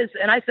reaction is,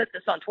 and I said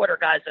this on Twitter,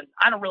 guys, and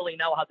I don't really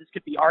know how this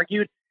could be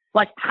argued.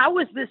 Like, how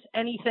is this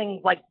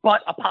anything like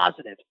but a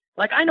positive?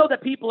 Like, I know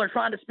that people are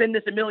trying to spin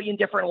this a million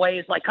different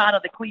ways. Like, kind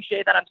of the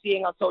cliche that I'm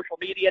seeing on social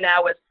media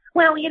now is,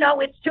 well, you know,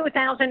 it's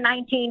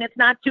 2019. It's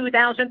not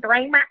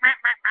 2003.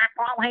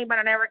 Paul Heyman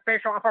and Eric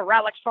Bischoff are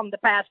relics from the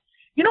past.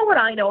 You know what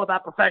I know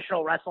about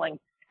professional wrestling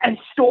and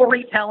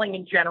storytelling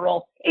in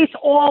general? It's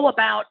all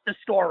about the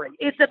story.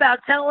 It's about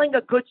telling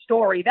a good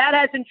story. That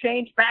hasn't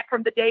changed back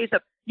from the days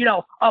of, you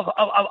know,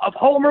 of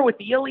Homer with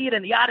the Iliad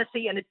and the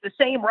Odyssey, and it's the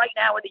same right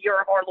now in the year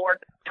of our Lord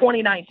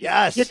 2019.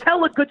 Yes. You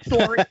tell a good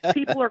story,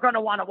 people are going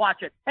to want to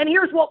watch it. And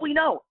here's what we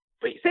know.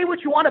 Say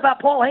what you want about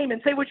Paul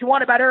Heyman, say what you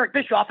want about Eric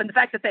Bischoff and the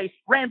fact that they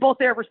ran both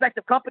their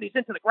respective companies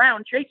into the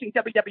ground chasing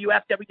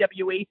WWF,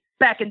 WWE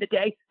back in the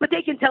day, but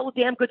they can tell a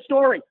damn good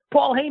story.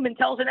 Paul Heyman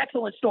tells an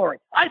excellent story.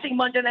 I think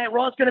Monday Night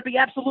Raw is going to be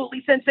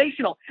absolutely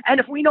sensational. And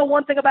if we know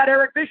one thing about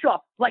Eric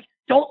Bischoff, like,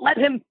 don't let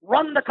him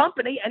run the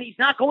company, and he's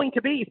not going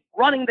to be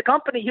running the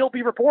company. He'll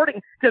be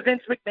reporting to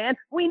Vince McMahon.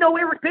 We know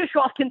Eric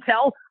Bischoff can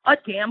tell a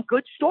damn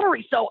good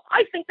story. So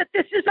I think that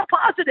this is a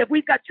positive.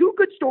 We've got two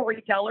good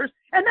storytellers,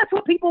 and that's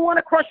what people want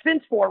to crush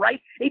Vince for,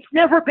 right? It's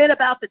never been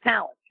about the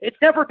talent. It's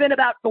never been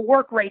about the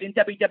work rate in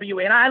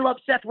WWE. And I love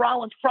Seth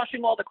Rollins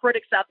crushing all the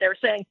critics out there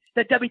saying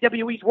that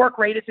WWE's work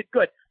rate isn't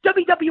good.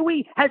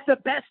 WWE has the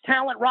best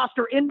talent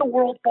roster in the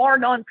world, bar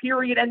none,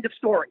 period, end of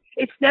story.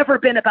 It's never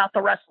been about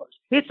the wrestlers.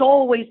 It's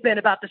always been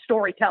about the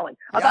storytelling,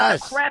 about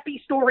the crappy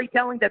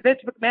storytelling that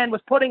Vince McMahon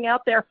was putting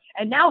out there.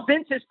 And now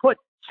Vince has put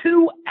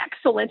two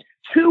excellent,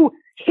 two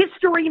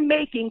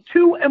history-making,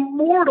 two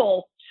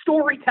immortal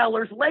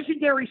storytellers,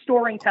 legendary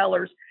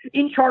storytellers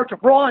in charge of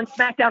Raw and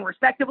SmackDown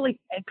respectively,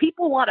 and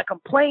people want to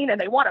complain and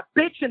they want to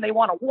bitch and they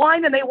want to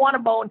whine and they want to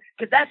moan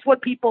because that's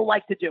what people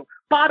like to do.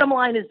 Bottom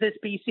line is this,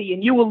 BC,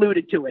 and you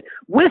alluded to it.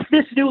 With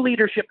this new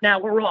leadership now,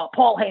 we're Raw,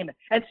 Paul Heyman,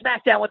 and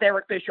SmackDown with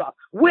Eric Bischoff,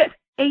 with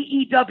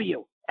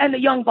AEW and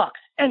the Young Bucks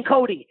and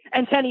Cody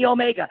and Kenny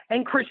Omega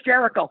and Chris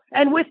Jericho,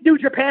 and with New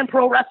Japan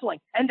Pro Wrestling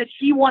and the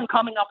G1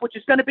 coming up, which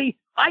is going to be,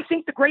 I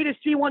think, the greatest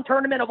G1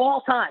 tournament of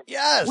all time.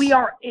 Yes. We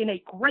are in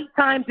a great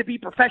time to be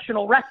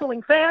professional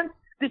wrestling fans.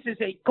 This is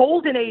a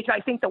golden age, I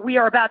think, that we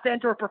are about to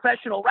enter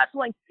professional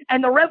wrestling.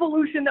 And the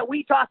revolution that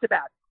we talked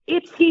about,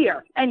 it's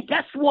here. And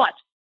guess what?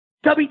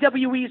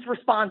 WWE is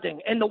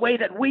responding in the way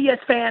that we as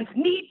fans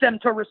need them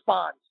to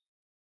respond.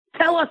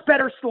 Tell us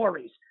better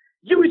stories.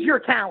 Use your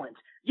talent.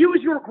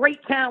 Use your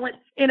great talent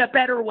in a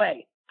better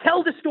way.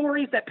 Tell the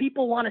stories that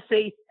people want to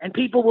see, and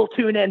people will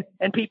tune in,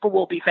 and people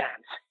will be fans.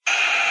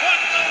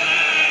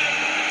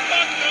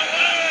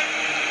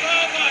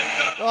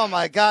 Oh,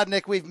 my God,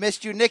 Nick, we've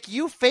missed you. Nick,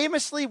 you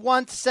famously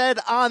once said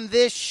on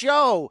this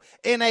show,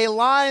 in a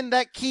line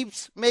that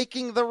keeps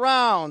making the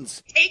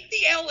rounds, take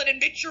the L and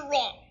admit you're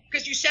wrong,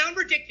 because you sound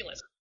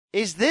ridiculous.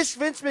 Is this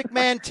Vince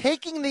McMahon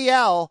taking the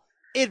L,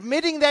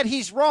 admitting that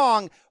he's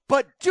wrong,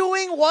 but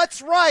doing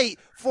what's right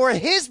for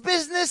his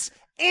business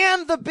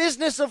and the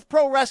business of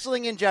pro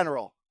wrestling in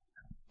general?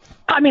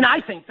 I mean,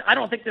 I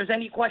don't think there's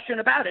any question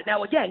about it.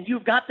 Now, again,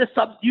 you've got the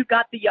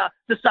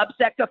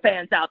subsect of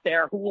fans out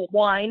there who will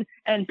whine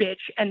and bitch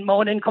and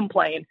moan and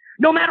complain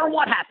no matter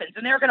what happens.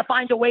 And they're going to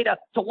find a way to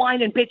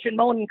whine and bitch and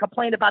moan and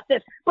complain about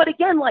this. But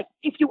again, like,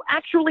 if you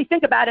actually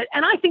think about it,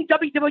 and I think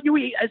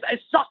WWE has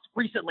sucked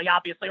recently,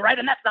 obviously, right?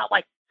 And that's not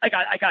like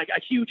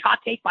a huge hot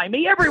take by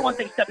me. Everyone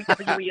thinks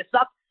WWE has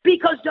sucked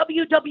because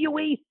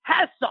WWE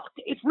has sucked.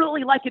 It's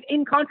really like an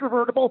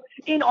incontrovertible,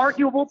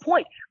 inarguable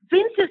point.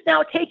 Vince is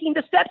now taking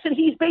the steps, and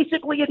he's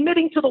basically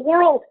admitting to the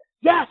world,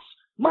 yes,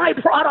 my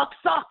product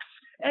sucks.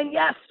 And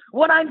yes,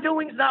 what I'm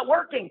doing is not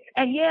working.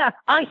 And yeah,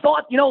 I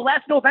thought,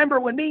 last November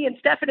when me and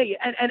Stephanie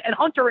and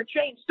Hunter and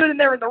Shane stood in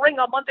there in the ring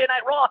on Monday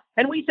Night Raw,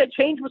 and we said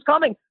change was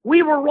coming.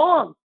 We were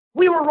wrong.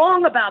 We were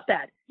wrong about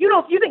that.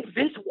 If you think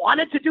Vince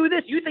wanted to do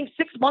this, you think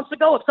 6 months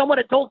ago, if someone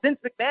had told Vince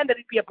McMahon that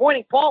he'd be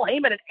appointing Paul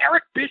Heyman and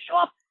Eric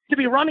Bischoff to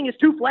be running his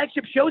 2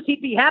 flagship shows,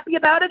 he'd be happy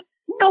about it?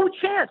 No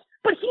chance.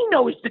 But he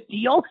knows the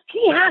deal.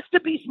 He has to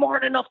be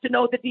smart enough to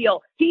know the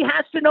deal. He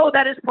has to know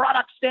that his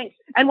product stinks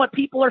and what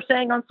people are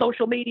saying on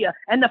social media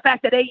and the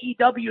fact that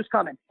AEW is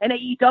coming and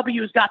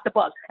AEW's got the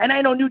buzz. And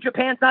I know New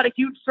Japan's not a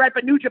huge threat,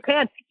 but New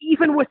Japan,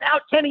 even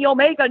without Kenny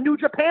Omega, New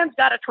Japan's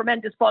got a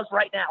tremendous buzz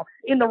right now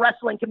in the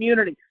wrestling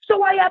community.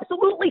 So I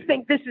absolutely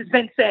think this is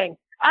Vince saying,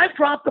 I've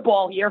dropped the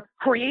ball here.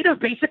 Creative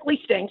basically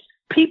stinks.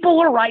 People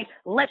are right.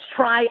 Let's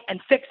try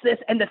and fix this.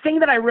 And the thing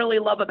that I really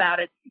love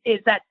about it is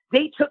that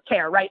they took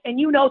care, right?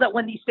 And you know that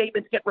when these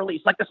statements get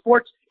released, like the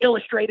Sports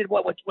Illustrated,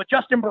 what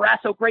Justin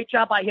Barrasso, great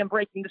job by him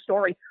breaking the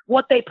story,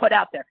 what they put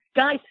out there.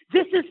 Guys,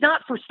 this is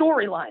not for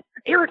storyline.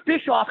 Eric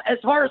Bischoff, as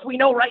far as we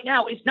know right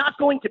now, is not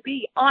going to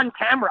be on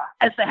camera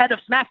as the head of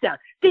SmackDown.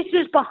 This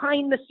is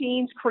behind the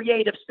scenes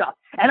creative stuff.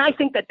 And I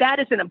think that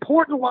is an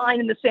important line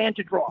in the sand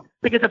to draw.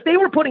 Because if they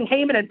were putting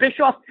Heyman and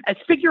Bischoff as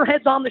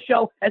figureheads on the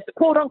show, as the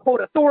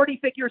quote-unquote authority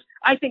figures,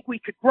 I think we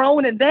could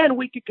groan and then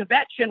we could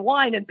kvetch and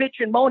whine and bitch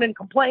and moan and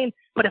complain.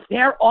 But if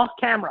they're off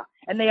camera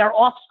and they are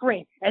off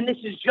screen, and this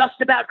is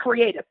just about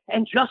creative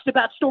and just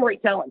about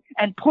storytelling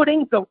and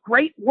putting the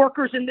great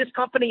workers in this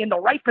company in the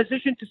right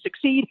position to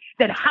succeed,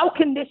 then how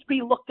can this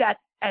be looked at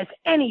as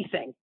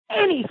anything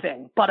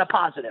but a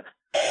positive?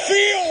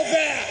 Feel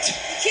that!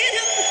 You can't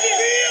help but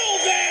feel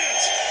that!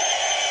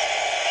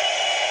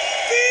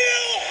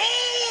 Feel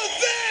all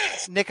of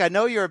that! Nick, I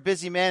know you're a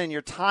busy man and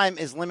your time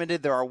is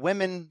limited. There are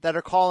women that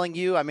are calling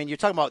you. I mean, you're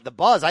talking about the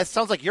buzz. It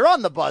sounds like you're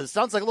on the buzz. It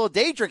sounds like a little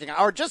day drinking.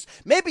 Or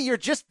maybe you're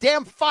just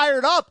damn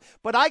fired up.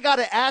 But I got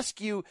to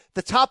ask you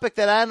the topic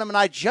that Adam and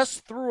I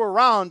just threw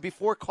around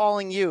before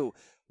calling you.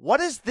 What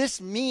does this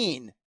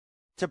mean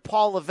to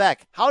Paul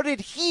Levesque? How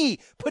did he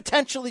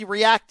potentially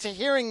react to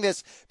hearing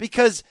this?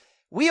 Because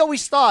we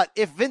always thought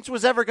if Vince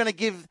was ever going to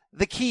give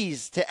the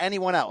keys to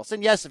anyone else,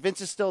 and yes,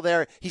 Vince is still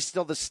there, he's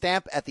still the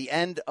stamp at the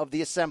end of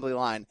the assembly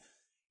line,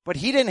 but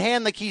he didn't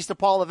hand the keys to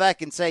Paul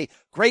Levesque and say,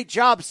 great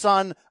job,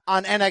 son,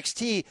 on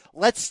NXT.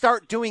 Let's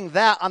start doing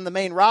that on the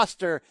main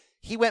roster.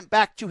 He went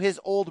back to his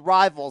old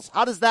rivals.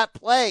 How does that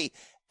play?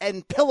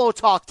 And pillow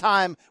talk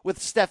time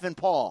with Steph and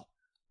Paul.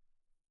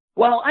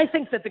 Well, I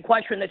think that the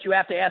question that you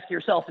have to ask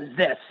yourself is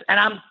this, and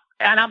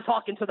I'm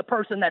talking to the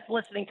person that's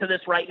listening to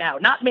this right now,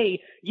 not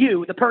me,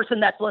 you, the person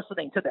that's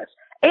listening to this.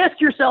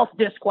 Ask yourself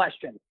this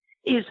question.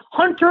 Is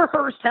Hunter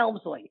Hearst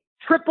Helmsley,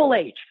 Triple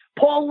H,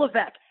 Paul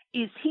Levesque,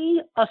 is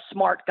he a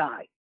smart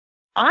guy?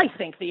 I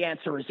think the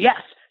answer is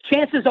yes.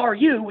 Chances are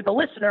you, the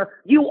listener,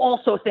 you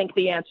also think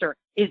the answer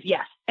is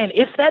yes. And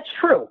if that's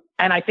true,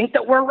 and I think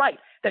that we're right,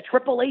 that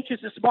Triple H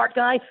is a smart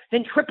guy,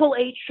 then Triple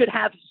H should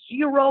have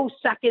 0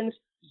 seconds,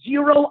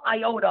 0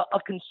 iota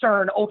of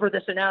concern over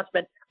this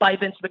announcement by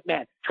Vince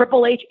McMahon.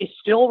 Triple H is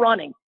still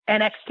running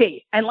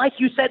NXT. And like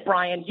you said,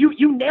 Brian,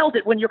 you nailed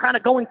it when you're kind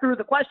of going through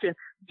the question.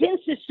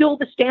 Vince is still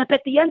the stamp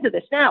at the end of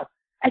this. Now,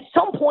 at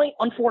some point,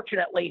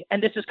 unfortunately,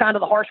 and this is kind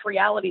of the harsh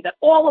reality that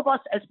all of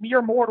us as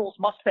mere mortals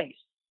must face,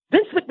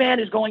 Vince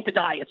McMahon is going to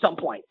die at some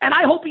point. And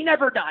I hope he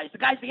never dies. The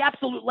guy's the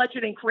absolute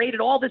legend and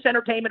created all this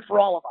entertainment for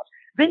all of us.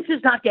 Vince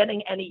is not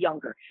getting any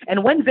younger.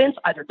 And when Vince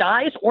either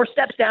dies or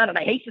steps down, and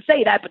I hate to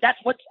say that, but that's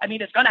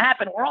it's going to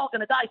happen. We're all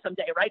going to die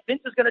someday, right?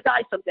 Vince is going to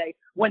die someday.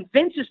 When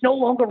Vince is no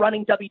longer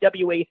running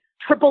WWE,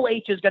 Triple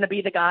H is going to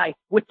be the guy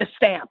with the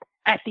stamp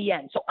at the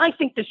end. So I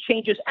think this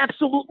changes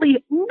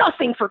absolutely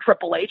nothing for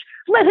Triple H.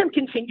 Let him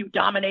continue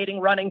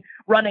dominating, running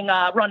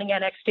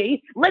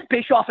NXT. Let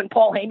Bischoff and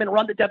Paul Heyman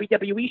run the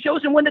WWE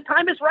shows. And when the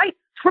time is right,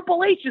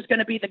 Triple H is going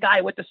to be the guy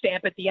with the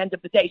stamp at the end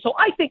of the day. So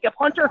I think if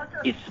Hunter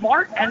is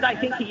smart, and I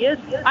think he is,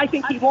 I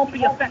think he won't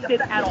be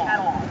affected at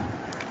all.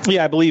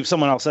 Yeah, I believe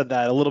someone else said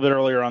that a little bit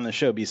earlier on the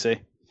show, BC.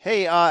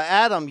 Hey,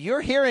 Adam,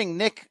 you're hearing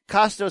Nick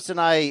Kostos and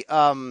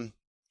I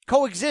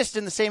coexist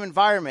in the same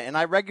environment, and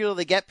I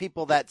regularly get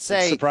people that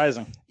say, it's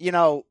surprising,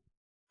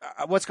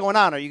 what's going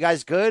on? Are you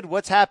guys good?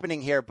 What's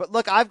happening here? But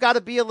look, I've got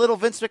to be a little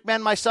Vince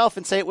McMahon myself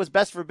and say it was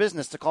best for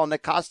business to call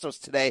Nick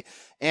Kostos today,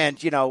 and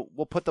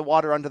we'll put the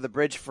water under the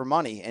bridge for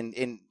money.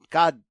 And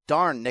God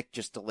darn, Nick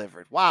just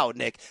delivered. Wow,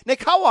 Nick,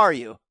 how are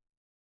you?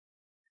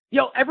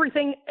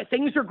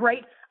 Things are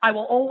great. I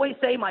will always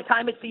say my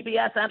time at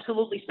CBS,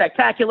 absolutely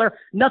spectacular.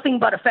 Nothing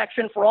but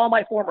affection for all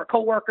my former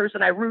coworkers,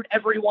 and I root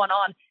everyone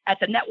on at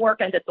the network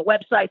and at the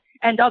website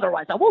and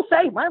otherwise. I will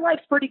say my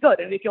life's pretty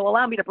good, and if you'll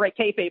allow me to break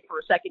kayfabe for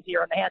a second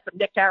here on the Handsome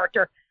Nick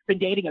character, been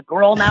dating a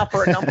girl now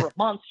for a number of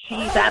months.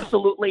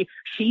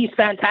 She's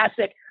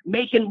fantastic,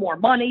 making more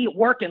money,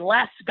 working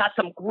less, got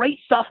some great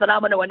stuff that I'm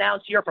going to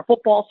announce here for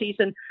football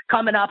season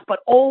coming up, but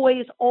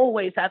always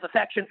have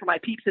affection for my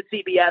peeps at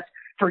CBS,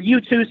 for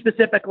you two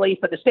specifically,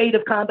 for the State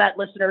of Combat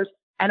listeners,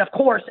 and of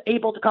course,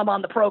 able to come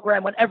on the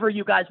program whenever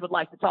you guys would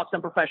like to talk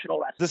some professional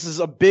wrestling. This is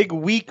a big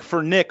week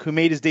for Nick, who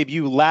made his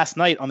debut last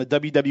night on the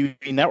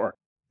WWE Network.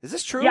 Is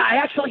this true? Yeah, I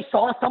actually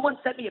saw someone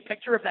sent me a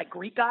picture of that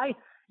Greek guy.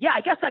 Yeah,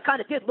 I guess that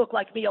kind of did look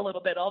like me a little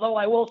bit, although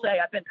I will say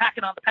I've been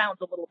packing on the pounds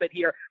a little bit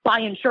here,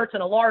 buying shirts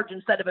in a large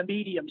instead of a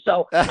medium.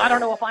 So I don't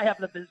know if I have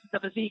the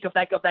physique of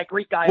that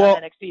Greek guy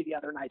on NXT the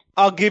other night.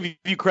 I'll give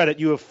you credit.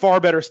 You have far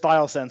better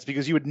style sense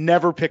because you would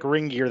never pick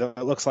ring gear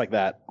that looks like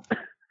that.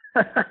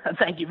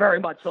 Thank you very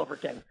much, Silver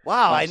King.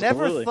 Wow, Absolutely. I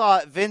never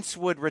thought Vince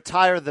would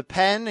retire the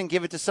pen and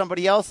give it to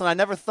somebody else, and I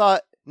never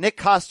thought Nick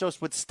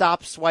Kostos would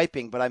stop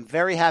swiping, but I'm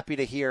very happy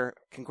to hear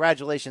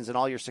congratulations on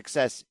all your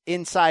success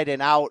inside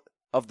and out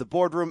of the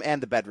boardroom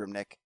and the bedroom,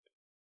 Nick.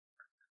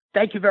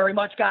 Thank you very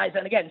much, guys.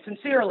 And again,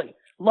 sincerely,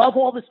 love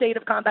all the State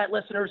of Combat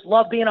listeners.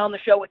 Love being on the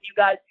show with you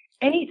guys.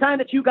 Anytime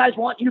that you guys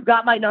want, you've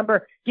got my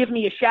number. Give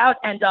me a shout.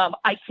 And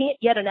I can't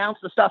yet announce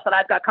the stuff that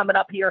I've got coming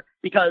up here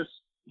because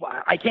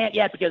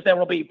there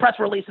will be press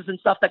releases and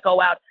stuff that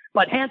go out.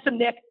 But Handsome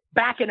Nick,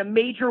 back in a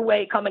major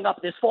way coming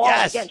up this fall.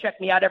 Yes. Again,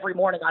 check me out every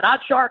morning on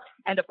Oddshark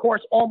and, of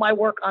course, all my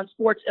work on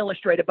Sports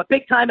Illustrated. But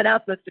big-time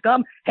announcements to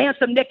come.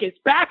 Handsome Nick is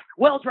back.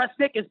 Well-dressed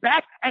Nick is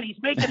back, and he's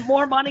making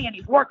more money, and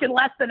he's working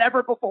less than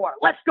ever before.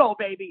 Let's go,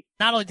 baby.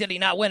 Not only did he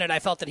not win it, I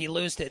felt that he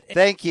lost it.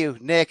 Thank you,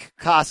 Nick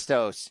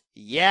Kostos.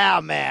 Yeah,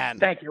 man.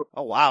 Thank you.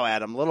 Oh, wow,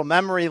 Adam. Little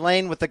memory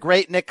lane with the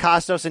great Nick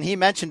Kostos, and he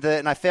mentioned it,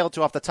 and I failed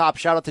to off the top.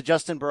 Shout out to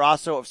Justin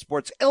Barrasso of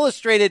Sports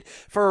Illustrated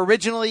for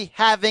originally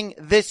having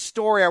this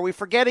story. Are we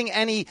forgetting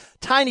any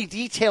tiny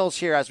details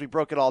here as we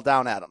broke it all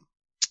down, Adam?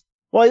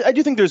 Well, I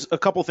do think there's a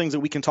couple things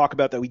that we can talk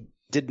about that we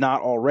did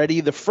not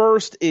already. The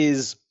first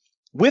is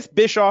with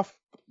Bischoff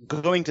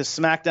going to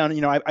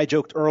SmackDown. I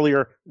joked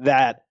earlier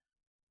that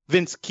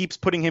Vince keeps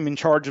putting him in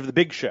charge of the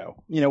big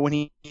show, when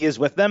he is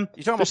with them.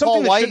 You're talking about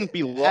Paul White,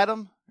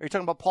 Adam? Are you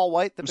talking about Paul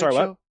White, the big show?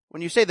 What?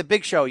 When you say the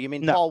big show, you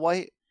mean no. Paul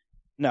White?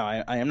 No,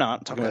 I am not.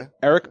 I'm talking about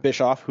Eric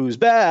Bischoff, who's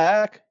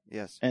back.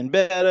 Yes. And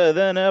better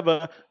than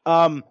ever.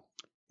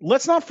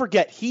 Let's not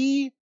forget,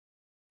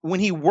 when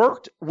he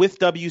worked with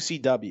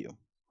WCW,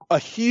 a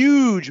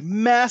huge,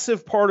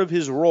 massive part of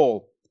his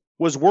role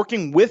was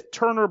working with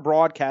Turner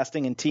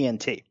Broadcasting and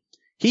TNT.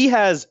 He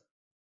has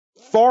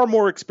far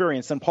more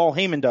experience than Paul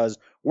Heyman does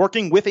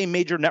working with a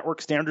major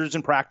network, standards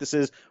and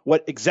practices,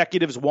 what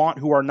executives want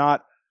who are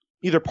not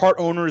either part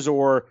owners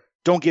or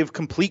don't give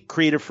complete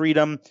creative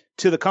freedom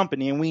to the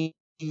company. And we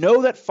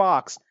know that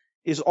Fox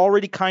is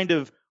already kind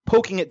of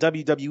poking at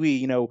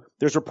WWE.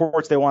 There's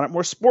reports they want it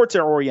more sports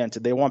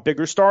oriented. They want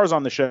bigger stars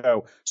on the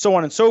show, so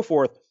on and so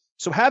forth.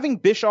 So having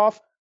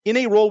Bischoff in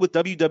a role with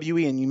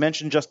WWE, and you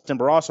mentioned Justin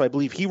Barrasso, I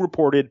believe he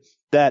reported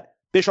that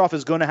Bischoff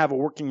is going to have a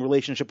working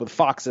relationship with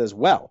Fox as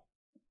well.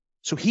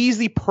 So he's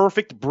the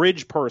perfect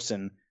bridge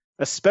person,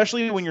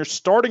 especially when you're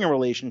starting a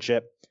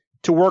relationship,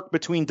 to work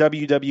between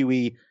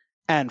WWE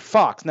and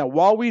Fox. Now,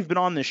 while we've been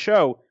on this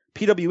show,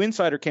 PW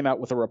Insider came out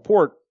with a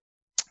report,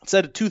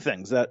 said two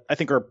things that I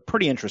think are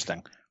pretty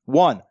interesting.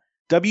 One,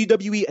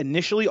 WWE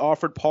initially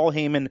offered Paul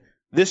Heyman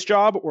this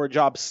job or a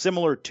job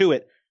similar to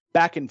it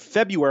back in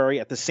February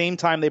at the same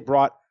time they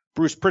brought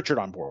Bruce Pritchard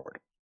on board.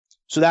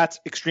 So that's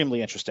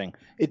extremely interesting.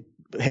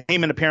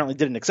 Heyman apparently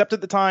didn't accept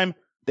at the time.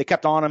 They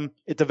kept on him.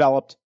 It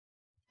developed,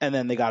 and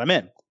then they got him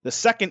in. The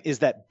second is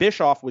that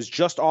Bischoff was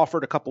just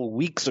offered a couple of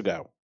weeks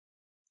ago,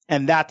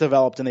 and that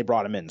developed, and they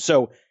brought him in.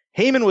 So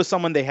Heyman was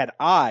someone they had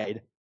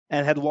eyed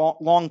and had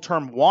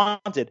long-term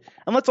wanted.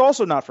 And let's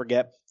also not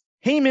forget,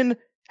 Heyman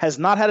has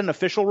not had an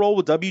official role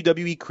with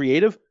WWE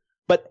Creative,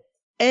 but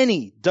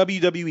any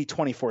WWE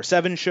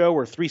 24/7 show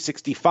or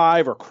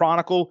 365 or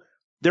Chronicle,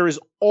 there is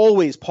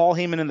always Paul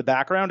Heyman in the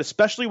background,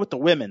 especially with the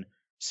women,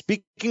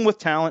 speaking with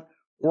talent,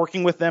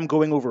 working with them,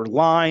 going over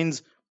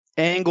lines,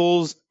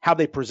 angles, how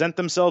they present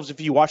themselves. If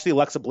you watch the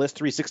Alexa Bliss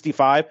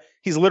 365,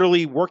 he's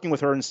literally working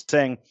with her and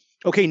saying,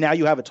 okay, now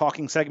you have a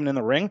talking segment in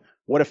the ring.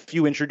 What if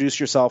you introduce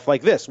yourself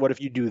like this? What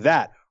if you do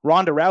that?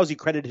 Ronda Rousey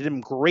credited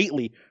him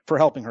greatly for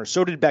helping her.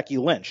 So did Becky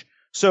Lynch.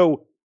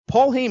 So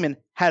Paul Heyman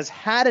has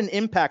had an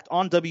impact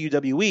on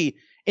WWE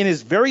in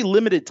his very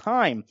limited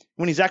time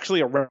when he's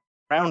actually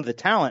around the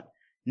talent.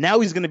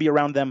 Now he's going to be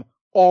around them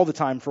all the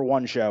time for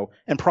one show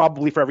and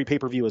probably for every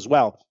pay-per-view as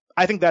well.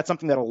 I think that's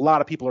something that a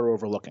lot of people are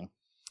overlooking.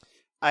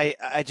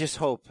 I just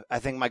hope, I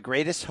think my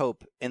greatest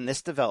hope in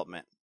this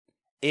development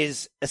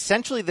is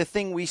essentially the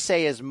thing we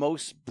say is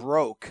most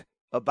broke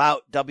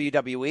about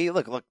WWE.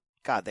 Look,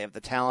 God, they have the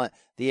talent.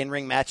 The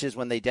in-ring matches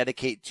when they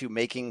dedicate to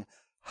making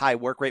high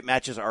work rate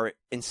matches are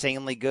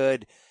insanely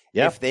good.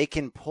 Yep. If they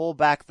can pull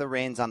back the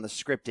reins on the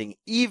scripting,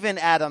 even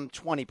at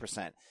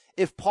 20%.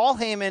 If Paul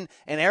Heyman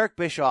and Eric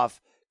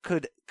Bischoff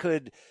could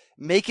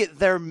make it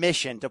their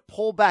mission to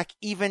pull back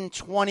even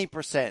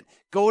 20%,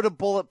 go to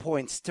bullet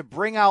points to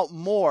bring out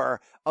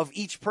more of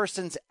each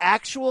person's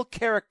actual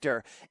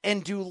character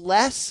and do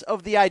less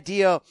of the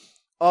idea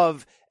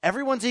of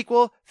everyone's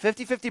equal,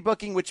 50-50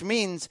 booking, which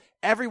means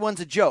everyone's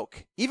a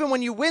joke. Even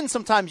when you win,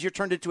 sometimes you're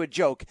turned into a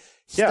joke.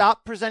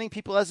 Stop presenting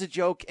people as a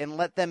joke and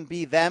let them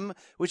be them,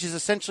 which is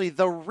essentially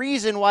the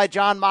reason why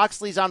Jon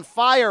Moxley's on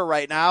fire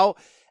right now.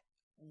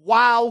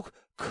 Wow,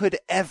 could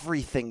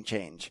everything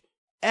change?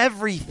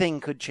 Everything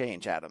could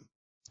change, Adam.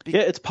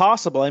 Yeah, it's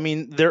possible. I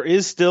mean, there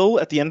is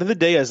still, at the end of the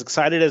day, as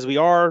excited as we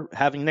are,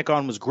 having Nick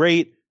on was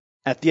great.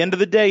 At the end of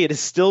the day, it is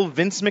still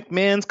Vince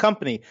McMahon's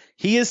company.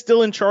 He is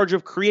still in charge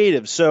of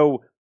creative.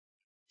 So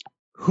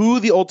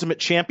who the ultimate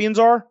champions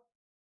are,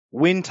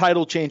 when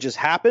title changes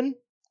happen,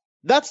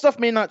 that stuff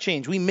may not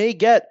change. We may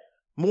get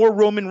more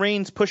Roman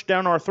Reigns pushed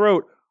down our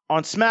throat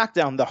on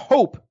SmackDown.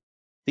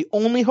 The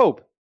only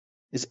hope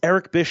is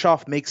Eric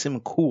Bischoff makes him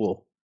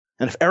cool.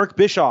 And if Eric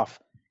Bischoff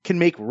can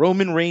make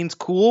Roman Reigns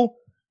cool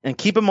and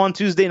keep him on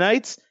Tuesday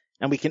nights,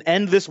 and we can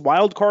end this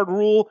wild card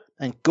rule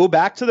and go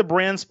back to the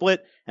brand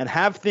split and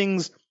have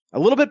things a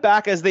little bit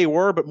back as they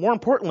were, but more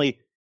importantly,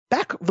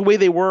 back the way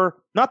they were.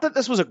 Not that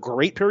this was a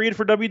great period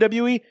for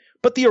WWE,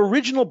 but the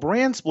original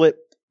brand split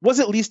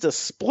was at least a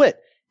split.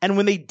 And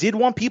when they did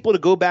want people to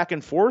go back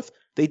and forth,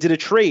 they did a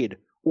trade,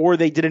 or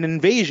they did an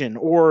invasion,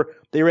 or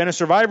they ran a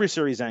Survivor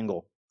Series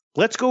angle.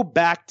 Let's go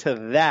back to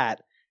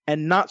that,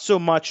 and not so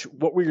much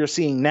what we're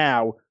seeing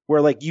now,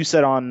 where, like you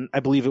said on,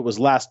 I believe it was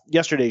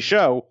yesterday's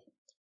show,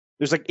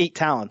 there's like 8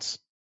 talents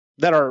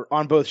that are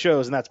on both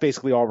shows, and that's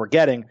basically all we're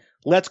getting.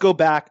 Let's go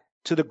back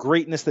to the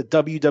greatness that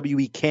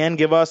WWE can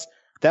give us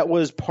that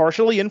was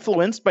partially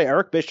influenced by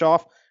Eric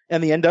Bischoff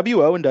and the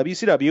NWO and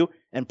WCW,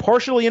 and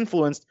partially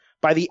influenced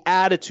by the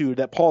attitude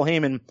that Paul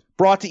Heyman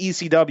brought to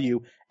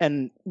ECW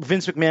and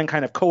Vince McMahon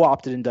kind of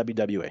co-opted in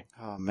WWE.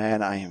 Oh,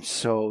 man, I am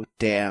so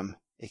damn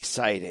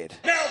excited.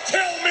 Now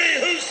tell me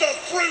who's the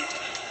fruit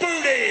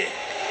booty!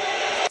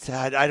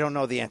 I don't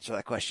know the answer to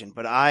that question,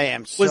 but I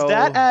am so Was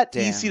that at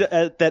damn.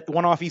 at that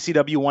one-off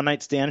ECW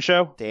one-night stand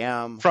show?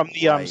 Damn. From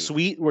the right.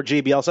 suite where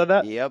JBL said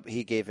that? Yep,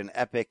 he gave an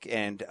epic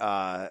and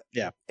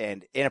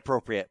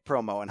inappropriate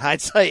promo in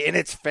hindsight, and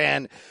it's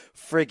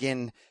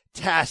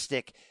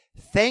fan-friggin-tastic.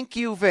 Thank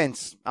you,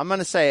 Vince. I'm going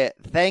to say it.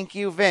 Thank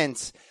you,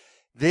 Vince.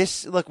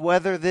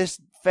 Whether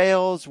this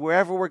fails,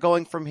 wherever we're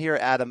going from here,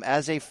 Adam,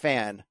 as a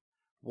fan,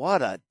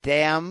 what a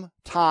damn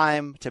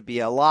time to be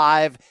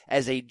alive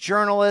as a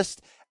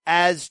journalist,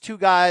 as two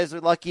guys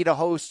are lucky to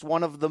host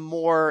one of the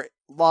more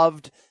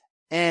loved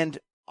and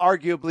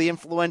arguably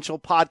influential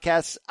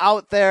podcasts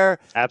out there.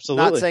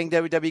 Absolutely. Not saying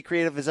WWE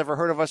Creative has ever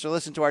heard of us or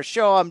listened to our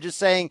show. I'm just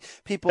saying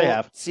people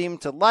seem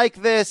to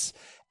like this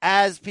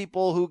as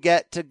people who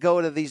get to go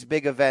to these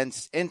big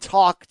events and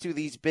talk to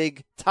these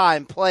big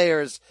time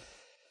players.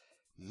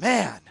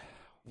 Man,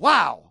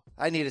 wow.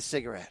 I need a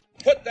cigarette.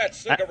 Put that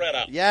cigarette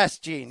out. Yes,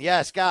 Gene.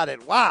 Yes, got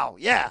it. Wow.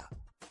 Yeah.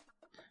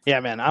 Yeah,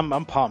 man,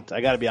 I'm pumped.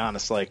 I got to be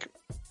honest.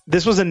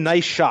 This was a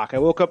nice shock. I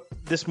woke up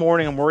this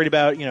morning. I'm worried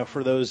about,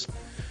 for those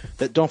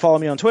that don't follow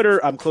me on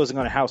Twitter, I'm closing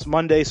on a house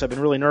Monday, so I've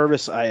been really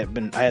nervous. I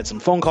had some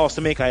phone calls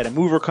to make. I had a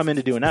mover come in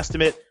to do an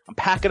estimate. I'm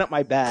packing up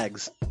my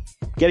bags,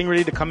 getting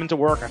ready to come into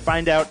work. I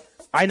find out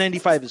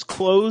I-95 is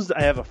closed.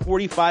 I have a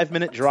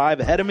 45-minute drive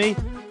ahead of me,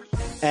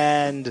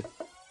 and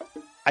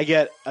I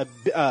get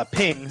a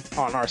ping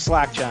on our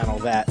Slack channel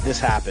that this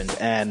happened,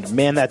 and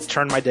man, that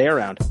turned my day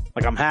around.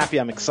 I'm happy.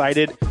 I'm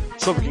excited.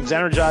 Silver King's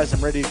energized.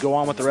 I'm ready to go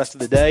on with the rest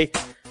of the day.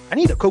 I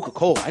need a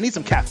Coca-Cola. I need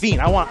some caffeine.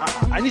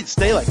 I need to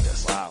stay like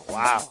this. Wow.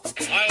 I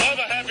love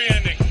a happy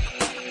ending.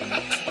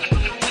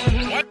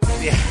 What?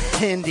 Yeah,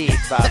 indeed,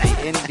 Bobby.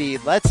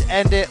 Indeed. Let's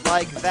end it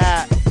like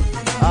that.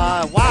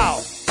 Wow.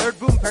 Third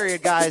boom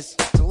period, guys.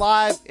 It's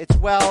alive. It's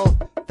well.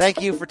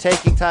 Thank you for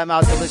taking time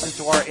out to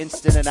listen to our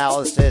instant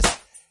analysis.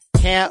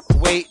 Can't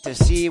wait to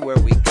see where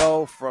we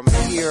go from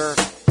here.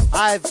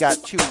 I've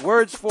got 2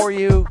 words for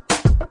you.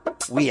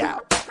 We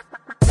out.